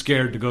would be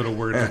scared to go to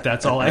work if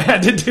that's all I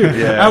had to do.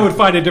 I would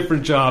find a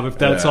different job if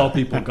that's all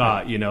people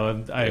got,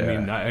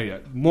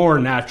 more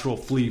natural,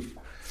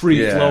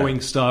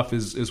 free-flowing stuff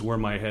is where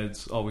my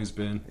head's always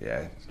been.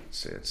 Yeah,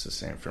 it's the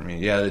same for me.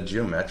 Yeah, the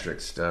geometric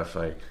stuff,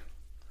 like...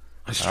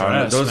 I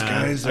stress, those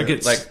guys, I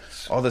get like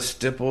all the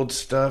stippled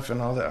stuff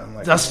and all that. I'm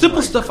like, the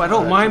stippled stuff I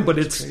don't mind, but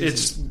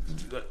it's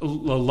a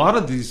lot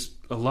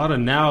of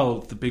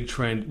now the big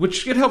trend,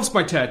 which it helps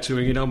my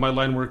tattooing. My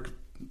line work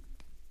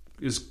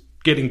is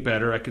getting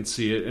better. I can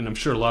see it, and I'm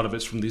sure a lot of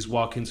it's from these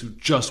walk-ins who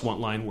just want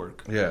line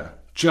work. Yeah,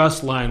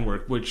 just line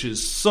work, which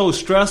is so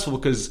stressful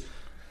because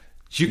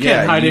you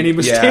can't hide any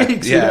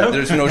mistakes.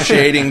 There's no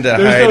shading to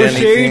hide anything.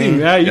 Shading.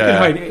 Yeah, you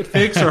can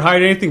fix or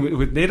hide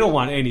anything. They don't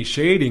want any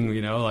shading.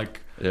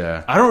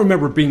 I don't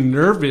remember being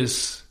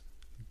nervous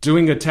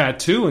doing a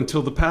tattoo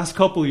until the past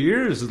couple of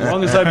years, as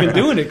long as I've been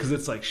doing it, because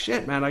it's like,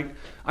 shit, man,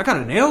 I got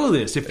to nail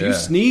this. If you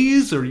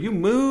sneeze or you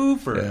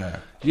move or,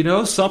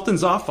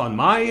 something's off on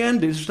my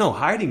end, there's no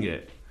hiding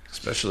it.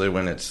 Especially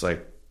when it's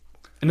like...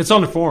 And it's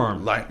on the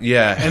forearm.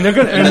 And they're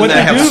gonna, and when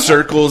they have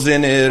circles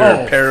in it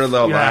or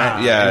parallel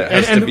lines. Yeah, it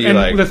has to be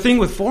like... the thing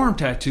with forearm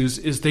tattoos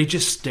is they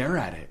just stare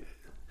at it.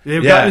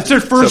 It's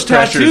their first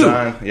tattoo,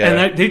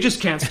 and they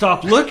just can't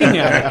stop looking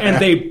at it, and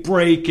they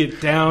break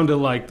it down to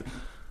like,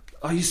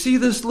 oh, you see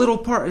this little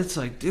part? It's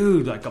like,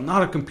 dude, like I'm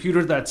not a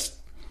computer. That's,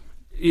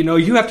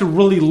 you have to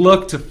really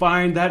look to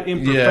find that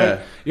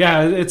imperfect.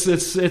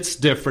 It's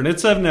different.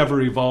 It's an ever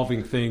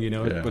evolving thing,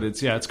 But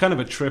it's kind of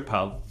a trip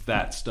how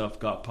that stuff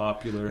got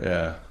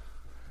popular.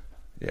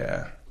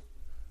 Yeah.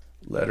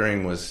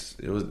 Lettering was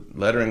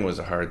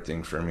a hard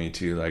thing for me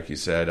too, like you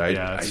said.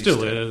 It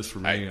still is for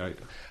me.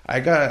 I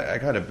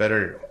got a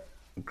better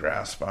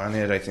grasp on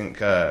it. I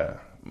think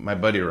my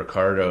buddy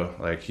Ricardo,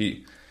 like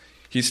he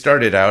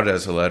started out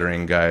as a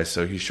lettering guy,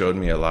 so he showed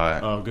me a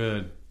lot. Oh,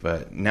 good.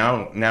 But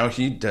now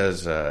he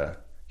does.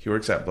 He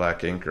works at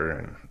Black Inker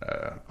and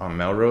on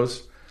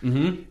Melrose.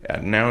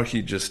 And now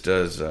he just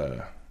does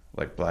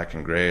like black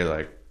and gray,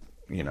 like,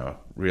 you know,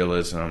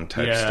 realism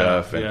type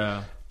stuff,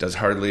 and does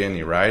hardly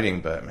any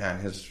writing. But man,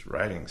 his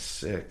writing's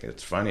sick.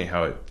 It's funny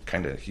how it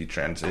he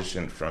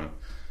transitioned from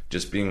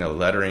just being a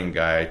lettering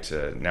guy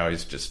to now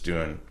he's just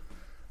doing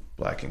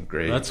black and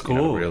gray. That's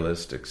cool,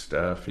 realistic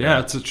stuff. Yeah,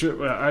 it's a trip.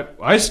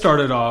 I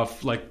started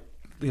off like,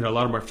 you know, a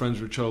lot of my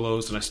friends were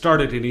cholos, and I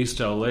started in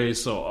East LA,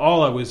 so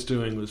all I was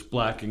doing was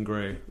black and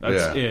gray.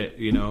 That's it,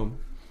 you know,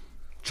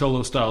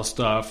 cholo style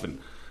stuff.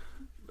 And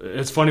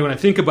it's funny when I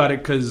think about it,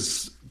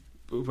 because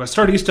I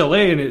started East LA,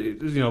 and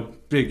it, you know,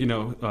 big, you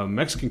know,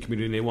 Mexican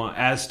community, and they want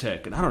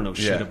Aztec, and I don't know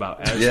shit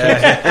about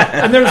Aztec.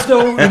 And there's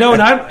no, you know,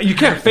 and you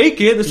can't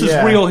fake it. This is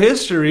real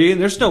history, and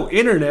there's no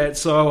internet.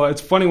 So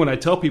it's funny when I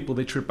tell people,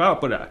 they trip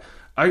out. But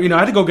I you know, I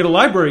had to go get a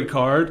library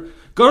card,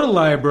 go to the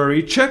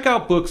library, check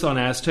out books on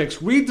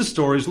Aztecs, read the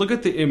stories, look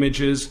at the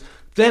images.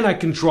 Then I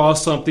can draw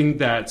something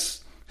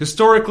that's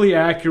historically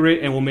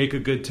accurate and will make a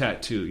good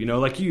tattoo. You know,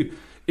 like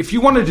if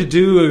you wanted to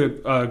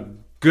do a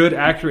good,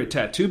 accurate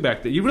tattoo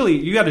back then,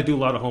 you got to do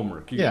a lot of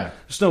homework.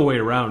 There's no way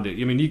around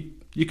it. I mean,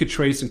 you could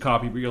trace and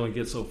copy, but you only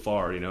get so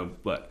far, you know.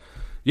 But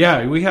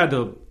yeah, we had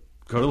to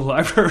go to the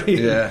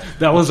library. Yeah,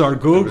 that was our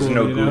Google. There was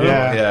no Google.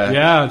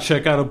 Yeah.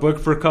 Check out a book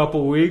for a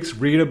couple of weeks,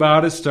 read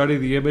about it, study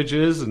the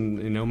images,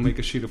 and, you know, make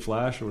a sheet of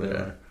Flash or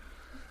whatever.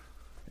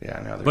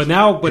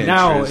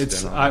 Now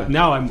it's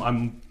now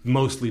I'm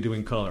mostly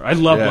doing color. I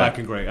love black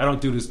and gray. I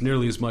don't do this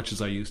nearly as much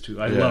as I used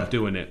to. I love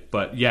doing it,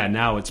 but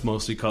now it's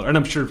mostly color, and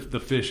I'm sure the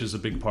fish is a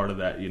big part of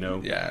that. You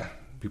know,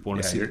 people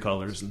want to see the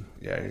colors. And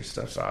your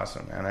stuff's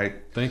awesome, man.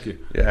 Thank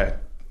you. Yeah,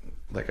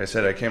 like I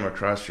said, I came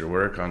across your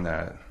work on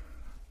that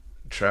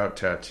trout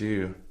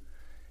tattoo,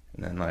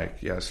 and then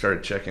I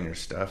started checking your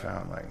stuff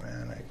out. I'm like,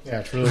 man,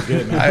 it's really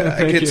good, man.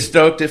 I get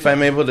stoked if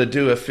I'm able to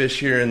do a fish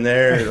here and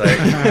there. Like,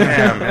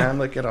 damn, man,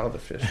 look at all the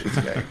fish this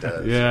guy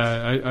does.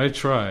 Yeah, I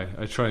try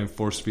and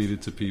force feed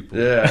it to people.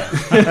 Yeah,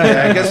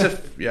 I guess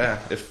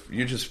if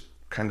you just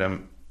kind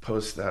of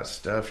post that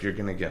stuff, you're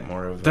gonna get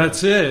more of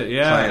that's it.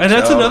 Yeah, and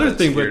that's another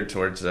thing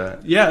towards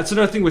that. Yeah, it's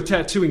another thing with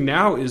tattooing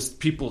now is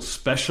people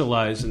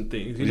specialize in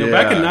things. You know,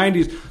 back in the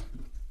 90s.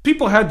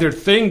 People had their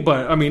thing,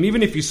 but I mean,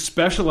 even if you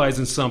specialize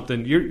in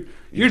something,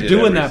 you're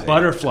doing that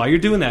butterfly, you're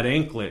doing that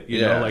anklet.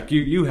 You know, like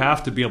you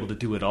have to be able to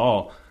do it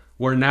all.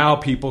 Where now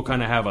people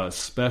kind of have a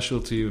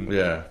specialty.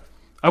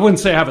 I wouldn't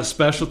say I have a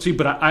specialty,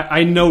 but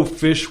I know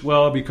fish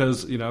well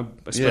because, you know,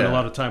 I spend a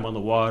lot of time on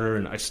the water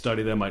and I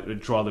study them. I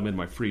draw them in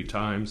my free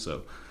time,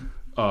 so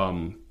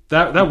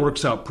that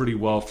works out pretty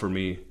well for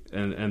me.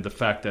 And the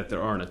fact that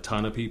there aren't a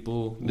ton of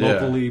people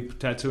locally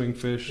tattooing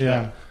fish.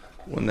 Well,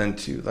 and then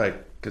too,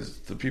 because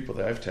the people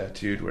that I've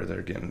tattooed where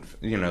they're getting,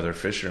 you know, they're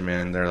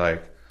fishermen, they're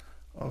like,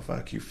 oh,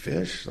 fuck, you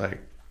fish? Like,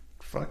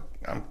 fuck,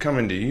 I'm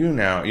coming to you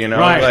now, you know?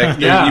 Right.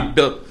 You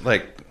built,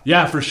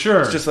 yeah, for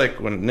sure. It's just like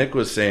when Nick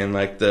was saying,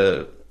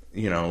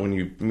 you know, when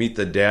you meet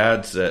the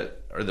dads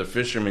that are the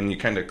fishermen, you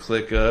kind of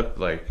click up,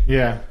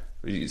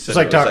 it's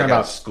like talking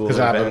about school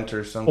event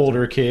or something.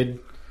 Older kid,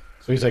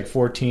 so he's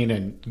 14,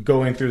 and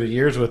going through the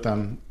years with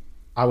them,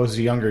 I was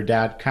a younger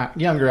dad,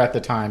 younger at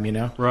the time, you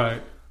know?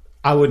 Right.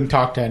 I wouldn't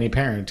talk to any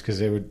parents because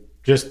they would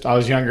I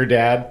was younger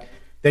dad.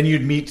 Then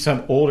you'd meet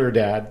some older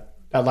dad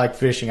that liked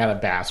fishing at a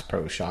Bass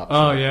Pro Shop.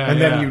 Oh, yeah.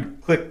 And then you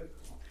click.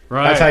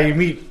 Right. That's how you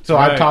meet. So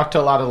I've talked to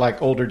a lot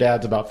of older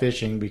dads about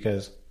fishing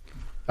because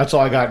that's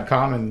all I got in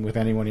common with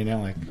anyone, you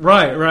know.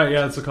 Right.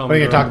 Yeah, it's a common.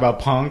 When you talk about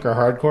punk or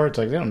hardcore, it's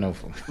they don't know.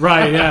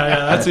 Right, yeah.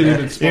 That's an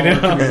even smaller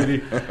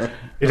community.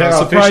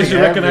 I'm surprised you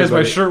recognize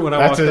my shirt when I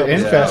walked up.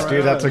 That's an Infest,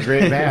 dude. That's a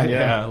great band.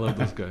 Yeah, I love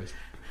those guys.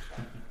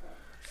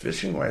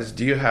 Fishing-wise,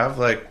 do you have,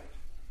 like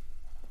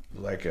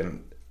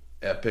an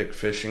epic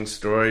fishing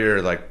story or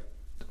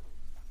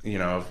you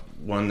know,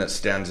 one that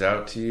stands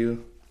out to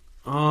you?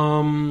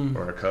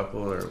 Or a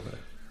couple or a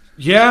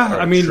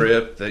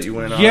trip that you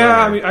went on?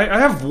 I mean, I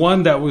have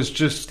one that was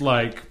just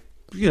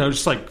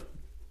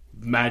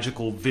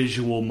magical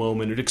visual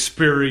moment, an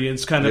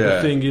experience kind of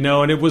a thing, you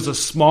know, and it was a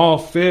small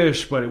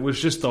fish, but it was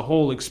just the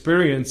whole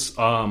experience.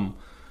 I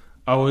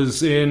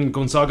was in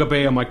Gonzaga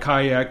Bay on my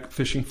kayak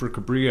fishing for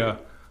cabria.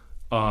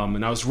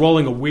 And I was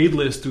rolling a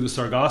weedless through the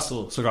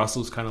sargasso. Sargasso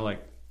is kind of like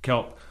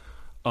kelp.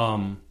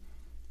 And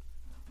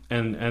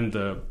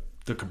the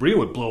cabria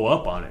would blow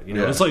up on it. You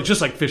know, it's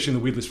just like fishing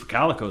the weedless for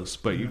calicos,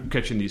 but you're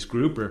catching these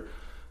grouper.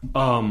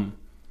 And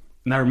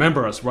I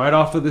remember I was right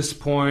off of this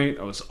point.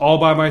 I was all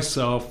by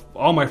myself.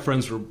 All my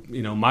friends were,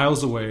 you know,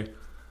 miles away.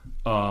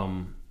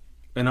 And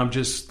I'm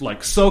just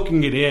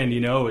soaking it in, you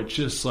know. It's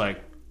just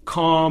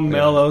calm,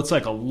 mellow. It's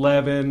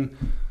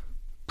 11.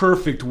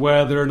 Perfect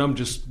weather, and I'm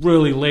just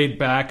really laid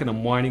back, and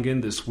I'm winding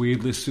in this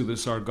weedless through the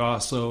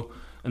sargasso,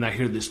 and I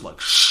hear this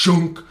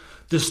shunk,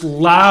 this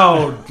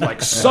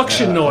loud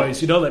suction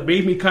noise, you know, that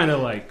made me kind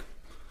of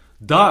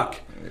duck.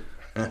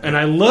 And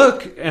I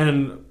look,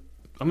 and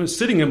I'm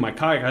sitting in my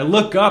kayak. I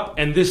look up,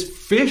 and this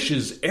fish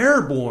is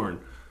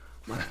airborne.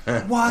 I'm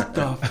like, what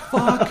the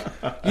fuck,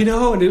 you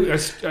know? And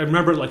I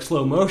remember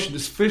slow motion.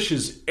 This fish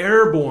is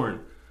airborne.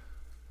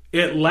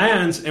 it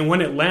lands, and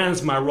when it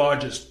lands, my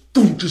rod just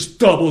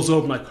doubles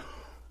over. I'm like,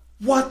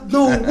 what?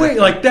 No way!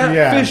 Like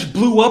that fish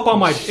blew up on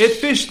my. It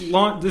fished.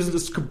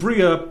 This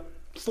cabria,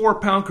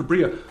 4-pound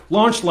cabria,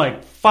 launched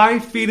like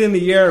 5 feet in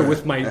the air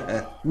with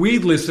my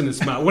weedless in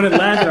its mouth. When it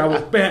landed, I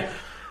was bam.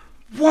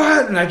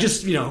 What? And I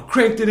just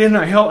cranked it in.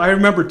 I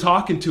remember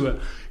talking to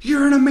it.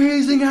 You're an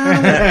amazing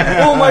animal.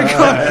 Oh my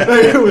god!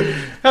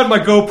 I had my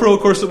GoPro.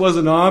 Of course, it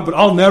wasn't on, but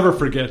I'll never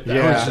forget that.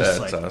 I was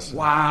just like, awesome.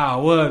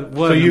 Wow, what?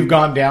 So you've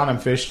gone down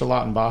and fished a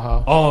lot in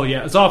Baja? Oh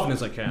yeah, as often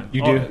as I can.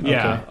 You do?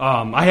 Yeah. Okay.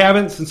 I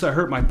haven't since I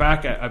hurt my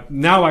back.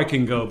 Now I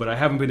can go, but I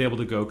haven't been able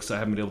to go because I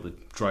haven't been able to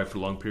drive for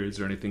long periods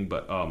or anything.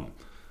 But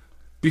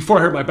before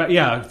I hurt my back,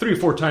 3 or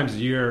 4 times a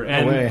year,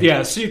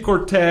 and Sea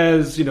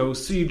Cortez,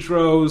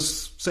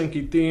 Cedros, San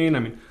Quintin. I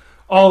mean,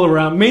 all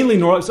around, mainly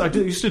north. I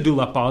used to do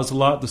La Paz a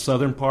lot, the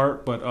southern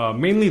part, but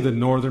mainly the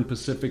northern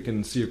Pacific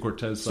and Sea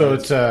Cortez side. So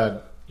it's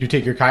you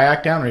take your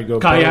kayak down, or you go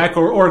kayak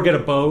boat? or get a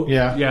boat.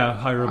 Yeah,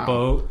 hire a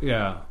boat.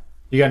 Yeah.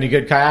 You got any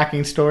good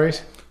kayaking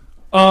stories?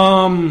 That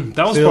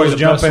was probably the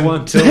best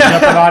one. Seals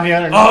jumping on you?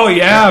 Oh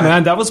yeah,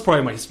 man, that was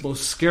probably my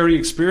most scary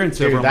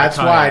experience ever. That's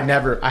why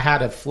I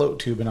had a float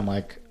tube, and I'm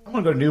like, I'm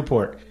gonna go to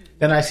Newport.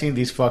 Then I seen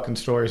these fucking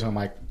stories, and I'm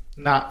like,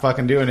 not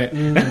fucking doing it.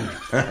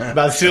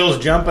 About seals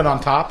jumping on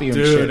top of you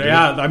and shit. Dude.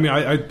 I mean,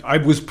 I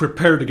was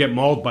prepared to get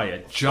mauled by a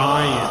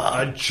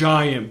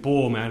giant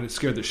bull, man. It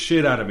scared the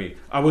shit out of me.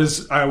 I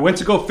went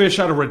to go fish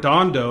out of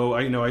Redondo.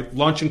 I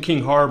launch in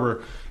King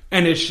Harbor,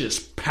 and it's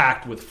just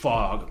packed with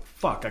fog.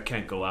 Fuck, I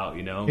can't go out,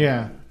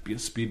 Yeah. Be a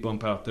speed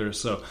bump out there.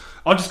 So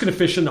I'm just going to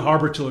fish in the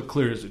harbor till it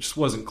clears. It just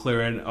wasn't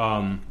clearing.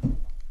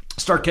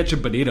 Start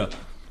catching bonita.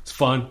 It's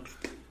fun.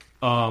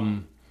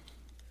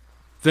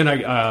 Then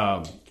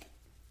I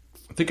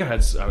think I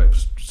was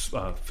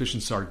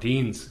fishing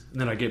sardines, and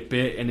then I get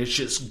bit, and it's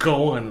just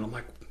going. And I'm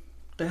like,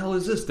 what the hell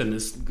is this? Then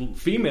this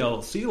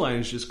female sea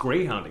lion is just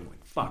greyhounding. I'm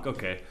like, fuck,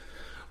 okay.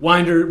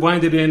 Wind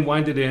it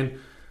in.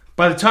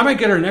 By the time I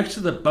get her next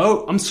to the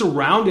boat, I'm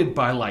surrounded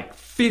by like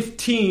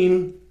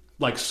 15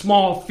 like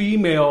small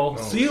female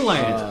sea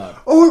lions.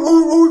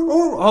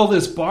 All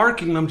this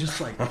barking. And I'm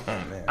just like,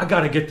 I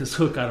got to get this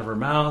hook out of her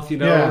mouth,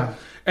 Yeah.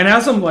 And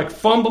as I'm like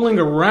fumbling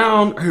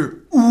around, I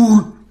hear,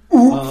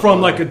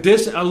 from like a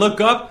distance, I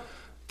look up,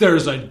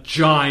 there's a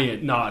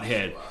giant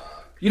knothead.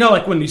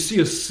 Like when you see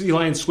a sea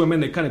lion swimming,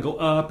 they kind of go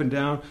up and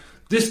down.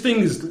 This thing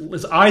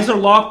his eyes are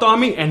locked on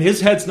me, and his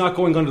head's not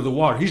going under the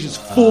water. He's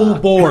just full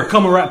bore,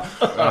 come around.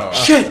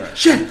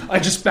 Shit! I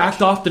just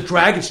backed off the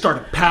drag and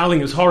started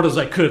paddling as hard as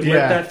I could.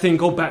 Let that thing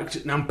go back,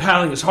 and I'm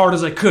paddling as hard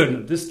as I could,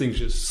 and this thing's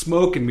just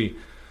smoking me.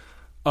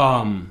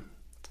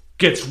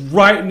 Gets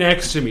right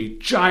next to me,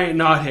 giant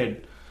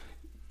knothead.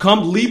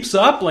 Leaps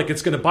up like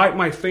it's going to bite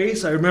my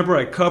face. I remember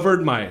I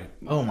covered my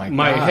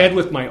head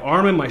with my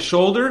arm and my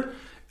shoulder,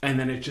 and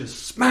then it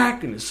just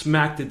smacked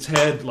its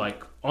head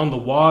like on the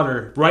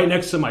water right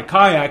next to my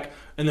kayak,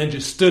 and then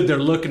just stood there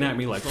looking at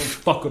me like, oh,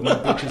 fuck with my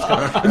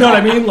bitches. You know what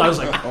I mean? I was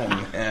like, oh,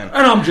 man.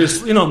 And I'm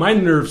just, my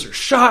nerves are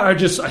shot.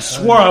 I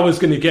swore I was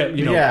going to get,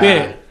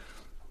 bit.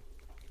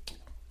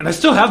 And I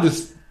still have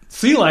this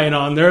sea lion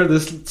on there,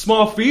 this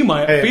small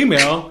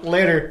female.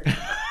 Later.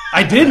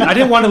 I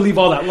didn't want to leave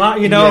all that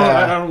line,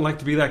 I don't like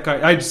to be that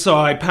guy. So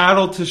I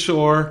paddled to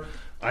shore,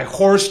 I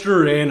horsed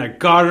her in, I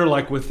got her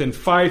like within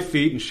 5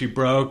 feet, and she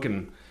broke,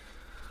 and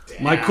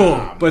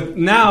cool. But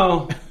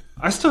now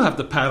I still have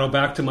to paddle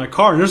back to my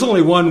car, and there's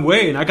only one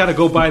way, and I got to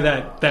go by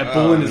that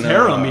bull in his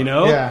harem,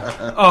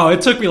 Yeah. Oh,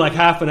 it took me like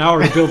half an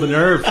hour to build a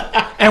nerve.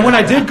 And when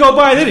I did go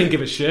by, they didn't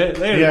give a shit.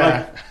 They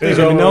didn't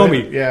even know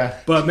me. Yeah.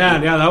 But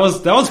man, that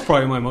was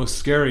probably my most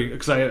scary,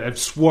 because I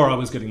swore I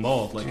was getting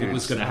mauled. Like, it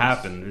was going to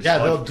happen.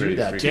 They'll do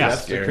that too.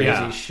 That's the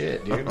crazy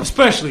shit, dude.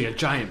 Especially a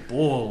giant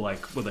bull,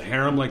 like with a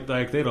harem like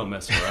that, they don't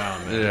mess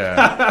around, man.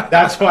 Yeah.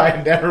 That's why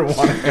I never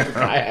wanted to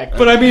kayak.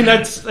 But I mean,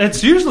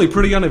 that's usually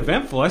pretty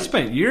uneventful. I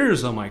spent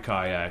years on my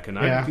kayak, and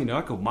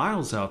I go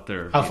miles out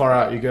there. How far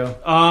out you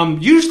go?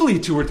 Usually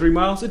 2 or 3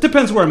 miles. It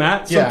depends where I'm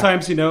at.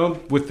 Sometimes,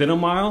 within a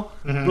mile.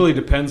 Mm-hmm. Really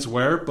depends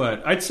where,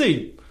 but I'd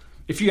say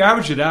if you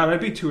average it out,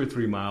 I'd be 2 or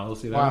 3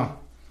 miles. Wow.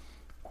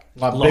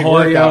 La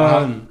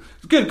Jolla,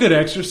 good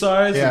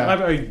exercise.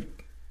 Yeah.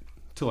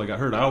 Till I got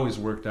hurt, I always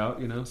worked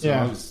out.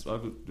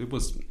 So it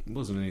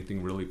wasn't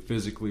anything really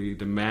physically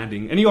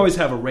demanding, and you always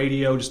have a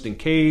radio just in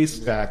case.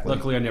 Exactly.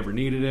 Luckily, I never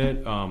needed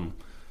it.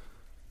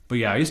 But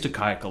yeah, I used to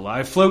kayak a lot.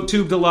 I float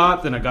tubed a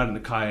lot. Then I got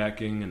into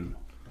kayaking and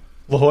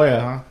La Jolla,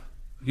 huh?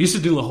 Used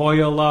to do La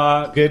Jolla a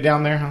lot. Good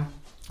down there, huh?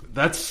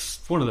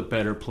 That's one of the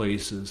better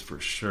places for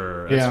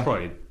sure. That's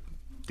probably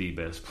the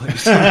best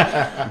place.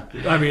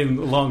 I mean,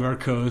 along our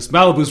coast.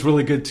 Malibu's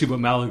really good too, but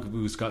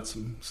Malibu's got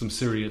some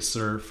serious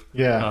surf.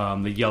 Yeah.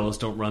 The yellows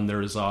don't run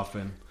there as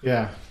often.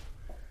 Yeah.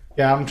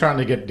 Yeah, I'm trying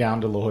to get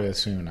down to La Jolla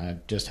soon. I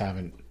just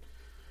haven't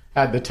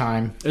had the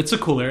time. It's a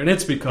cool area, and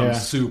it's become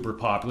super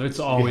popular. It's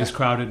always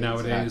crowded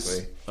nowadays.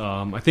 Exactly.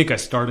 I think I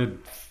started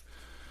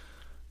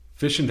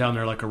fishing down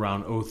there like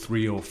around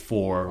 03,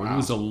 04. Wow. It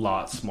was a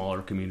lot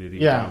smaller community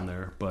down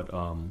there. But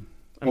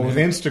Well, with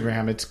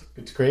Instagram,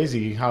 it's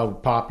crazy how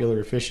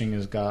popular fishing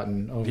has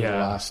gotten over the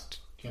last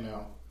 10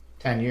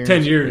 years.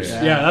 10 years,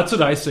 yeah, that's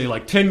what I say.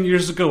 Like 10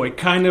 years ago, it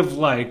kind of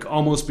like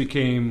almost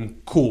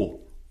became cool.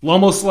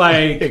 Almost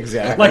like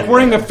like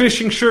wearing a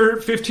fishing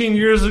shirt 15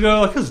 years ago.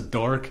 Like, this is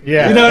dork.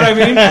 Yeah. You know what I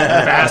mean?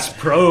 Bass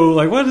Pro.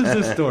 Like, what is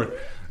this dork?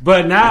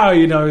 But now,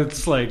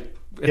 it's like,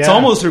 it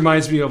almost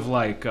reminds me of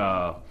like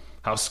how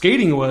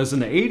skating was in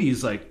the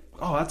 80s. Like,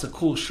 oh, that's a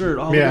cool shirt.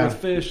 Oh, look at the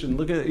fish. And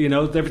look at,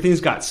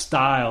 everything's got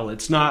style.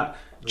 It's not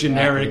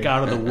generic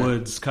out of the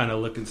woods kind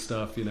of looking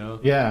stuff,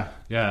 Yeah.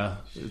 Yeah.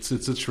 It's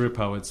a trip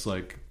how it's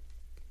like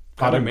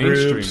a lot of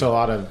mainstream. groups, a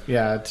lot of,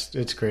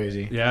 it's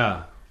crazy.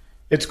 Yeah.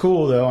 It's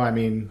cool, though. I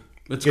mean,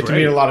 it's get to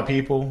meet a lot of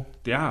people.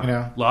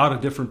 Yeah. A lot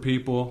of different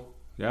people.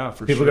 Yeah,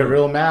 for people sure. get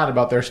real mad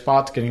about their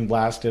spots getting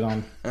blasted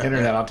on the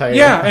internet, I'll tell you.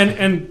 Yeah,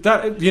 and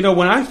that,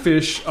 when I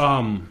fish,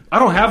 I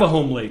don't have a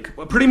home lake.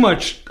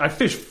 I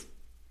fish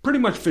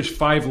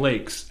 5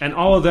 lakes, and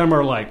all of them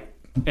are like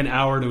an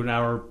hour to an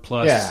hour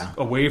plus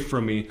away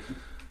from me.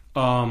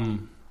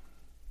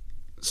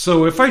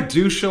 So if I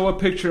do show a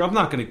picture, I'm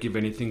not going to give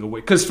anything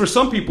away. Because for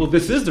some people,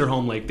 this is their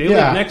home lake. They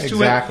live next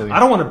to it. I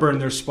don't want to burn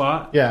their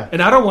spot. Yeah.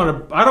 And I don't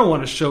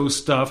want to show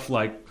stuff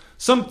like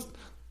some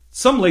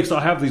lakes. I'll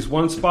have these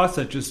one spots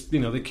that just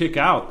they kick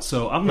out.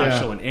 So I'm not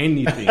showing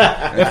anything.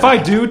 If I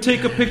do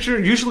take a picture,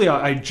 usually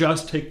I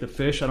just take the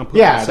fish. I don't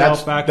put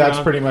myself back.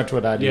 That's pretty much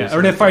what I do. Yeah.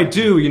 Or if I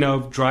do,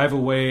 drive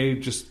away,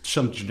 just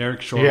some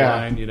generic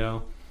shoreline.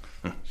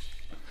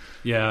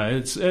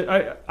 Yeah.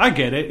 I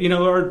get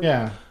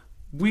it.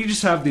 We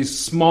just have these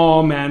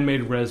small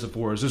man-made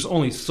reservoirs. There's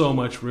only so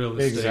much real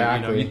estate.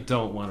 Exactly. You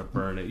don't want to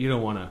burn it. You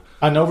don't want to.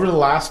 And over the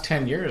last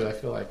 10 years, I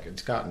feel like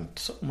it's gotten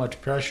so much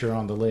pressure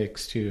on the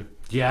lakes too.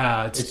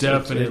 Yeah, it's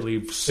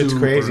definitely super, it's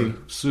crazy,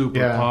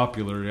 super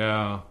popular.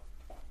 Yeah.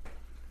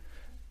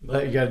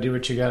 But you got to do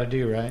what you got to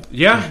do, right?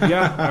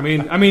 Yeah. I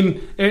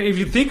mean, if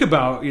you think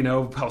about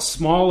how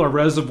small our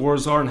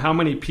reservoirs are and how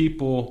many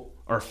people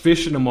are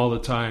fishing them all the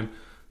time,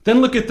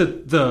 then look at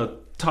the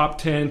top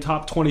 10,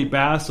 top 20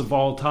 bass of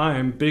all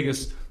time,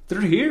 biggest. They're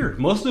here.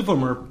 Most of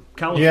them are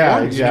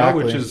California,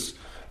 which is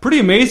pretty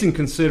amazing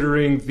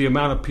considering the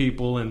amount of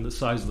people and the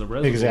size of the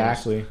reservoirs.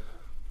 Exactly.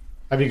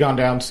 Have you gone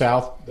down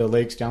south, the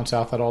lakes down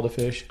south at all to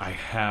fish? I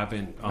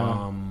haven't.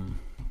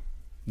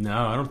 No,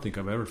 I don't think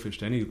I've ever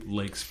fished any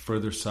lakes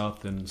further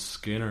south than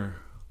Skinner.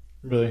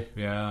 Really?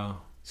 Yeah.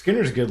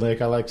 Skinner's a good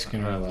lake. I like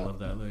Skinner a lot. I love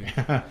that lake.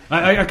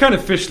 I kind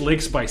of fish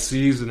lakes by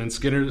season, and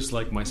Skinner's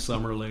like my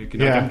summer lake.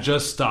 I'm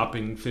just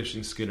stopping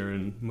fishing Skinner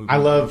and moving. I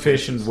love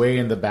fishing way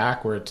in the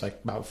back where it's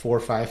like about 4 or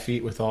 5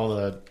 feet with all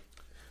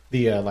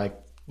the like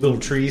little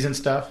trees and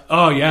stuff.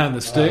 Oh yeah, and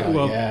the stick.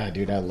 Yeah,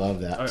 dude, I love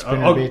that.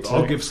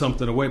 I'll give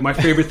something away. My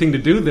favorite thing to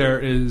do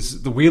there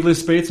is the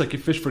weedless baits, like you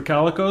fish for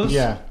calicos.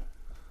 Yeah.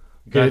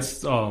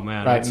 That's it's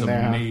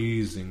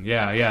amazing.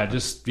 Yeah,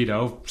 just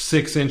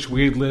 6-inch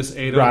weedless,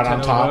 8 right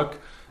on top.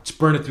 Hook. Just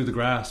burn it through the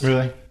grass.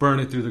 Really? Burn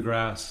it through the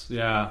grass.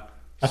 Yeah.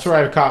 That's where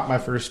I caught my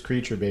first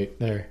creature bait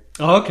there.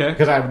 Oh, okay.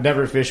 Because I've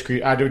never fished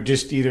creature. I would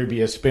just either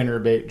be a spinner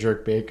bait,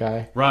 jerk bait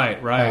guy.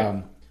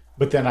 Right.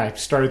 But then I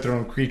started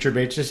throwing creature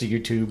baits just to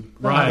YouTube.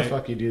 Right. How the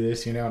fuck you do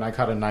this, and I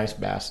caught a nice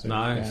bass there.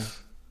 Nice.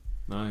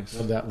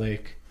 Love that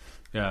lake.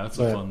 Yeah, it's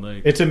a fun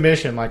lake. It's a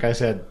mission, like I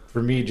said,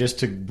 for me just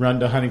to run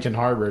to Huntington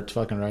Harbor. It's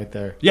fucking right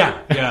there.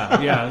 Yeah.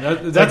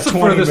 That's like the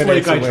furthest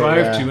lake I away,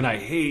 drive to, and I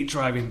hate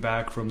driving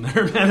back from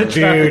there, man.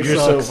 Dude, you're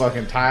so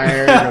fucking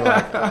tired. You're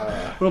like,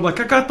 But I'm like,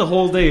 I got the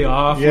whole day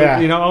off. Yeah.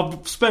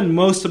 I'll spend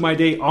most of my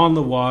day on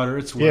the water.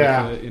 It's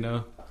worth it,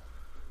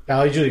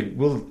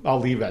 I'll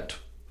leave at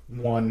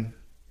 1.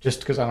 Just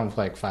because I don't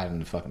like fighting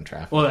the fucking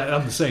traffic. Well,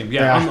 I'm the same.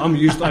 Yeah. I'm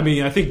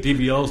usually. I think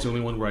DVL is the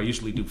only one where I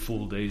usually do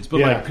full days.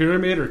 But like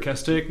Pyramid or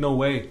Kestic, no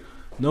way.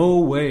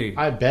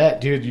 I bet,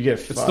 dude, you get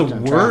fucked. It's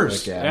the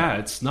worst. Yeah,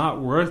 it's not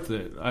worth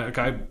it.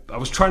 I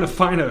was trying to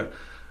find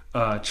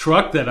a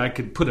truck that I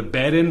could put a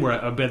bed in,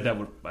 a bed that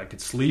I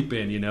could sleep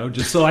in,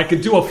 just so I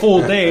could do a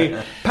full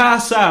day,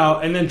 pass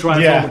out, and then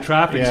drive home when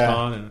traffic's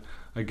gone. And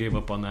I gave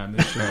up on that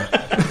mission.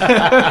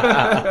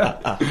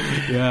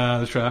 Yeah,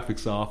 the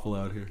traffic's awful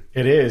out here.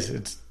 It is.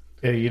 It's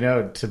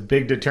a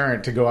big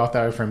deterrent to go out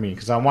that way for me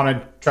because I want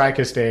to try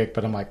Castaic,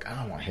 but I'm like, I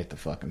don't want to hit the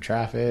fucking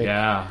traffic.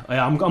 Yeah,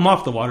 I'm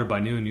off the water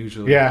by noon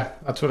usually. Yeah,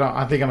 that's what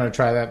I think I'm going to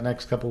try that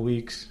next couple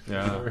weeks.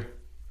 Yeah. Sure.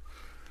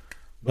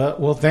 But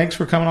thanks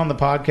for coming on the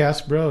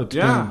podcast, bro. It's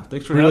been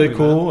thanks for really having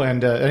cool. Me,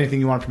 and anything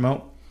you want to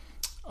promote?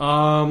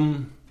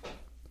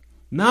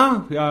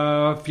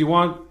 No. If you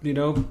want,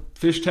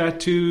 fish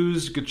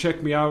tattoos, you can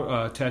check me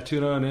out.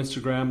 Tattoona on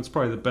Instagram. It's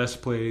probably the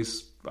best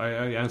place. I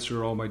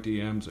answer all my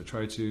DMs. I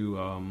try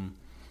to.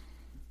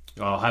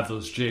 I'll have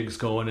those jigs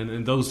going,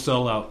 and those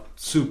sell out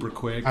super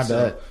quick. I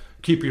bet.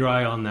 Keep your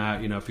eye on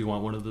that. If you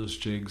want one of those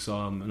jigs.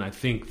 And I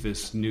think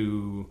this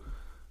new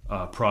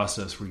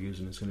process we're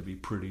using is going to be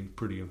pretty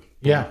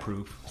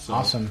bulletproof. So,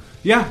 awesome.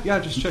 Yeah.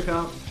 Just check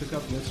out the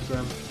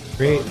Instagram.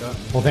 Great.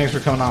 Well, thanks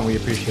for coming on. We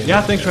appreciate it.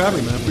 Yeah, thanks for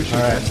having me, man. I appreciate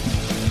it. All right.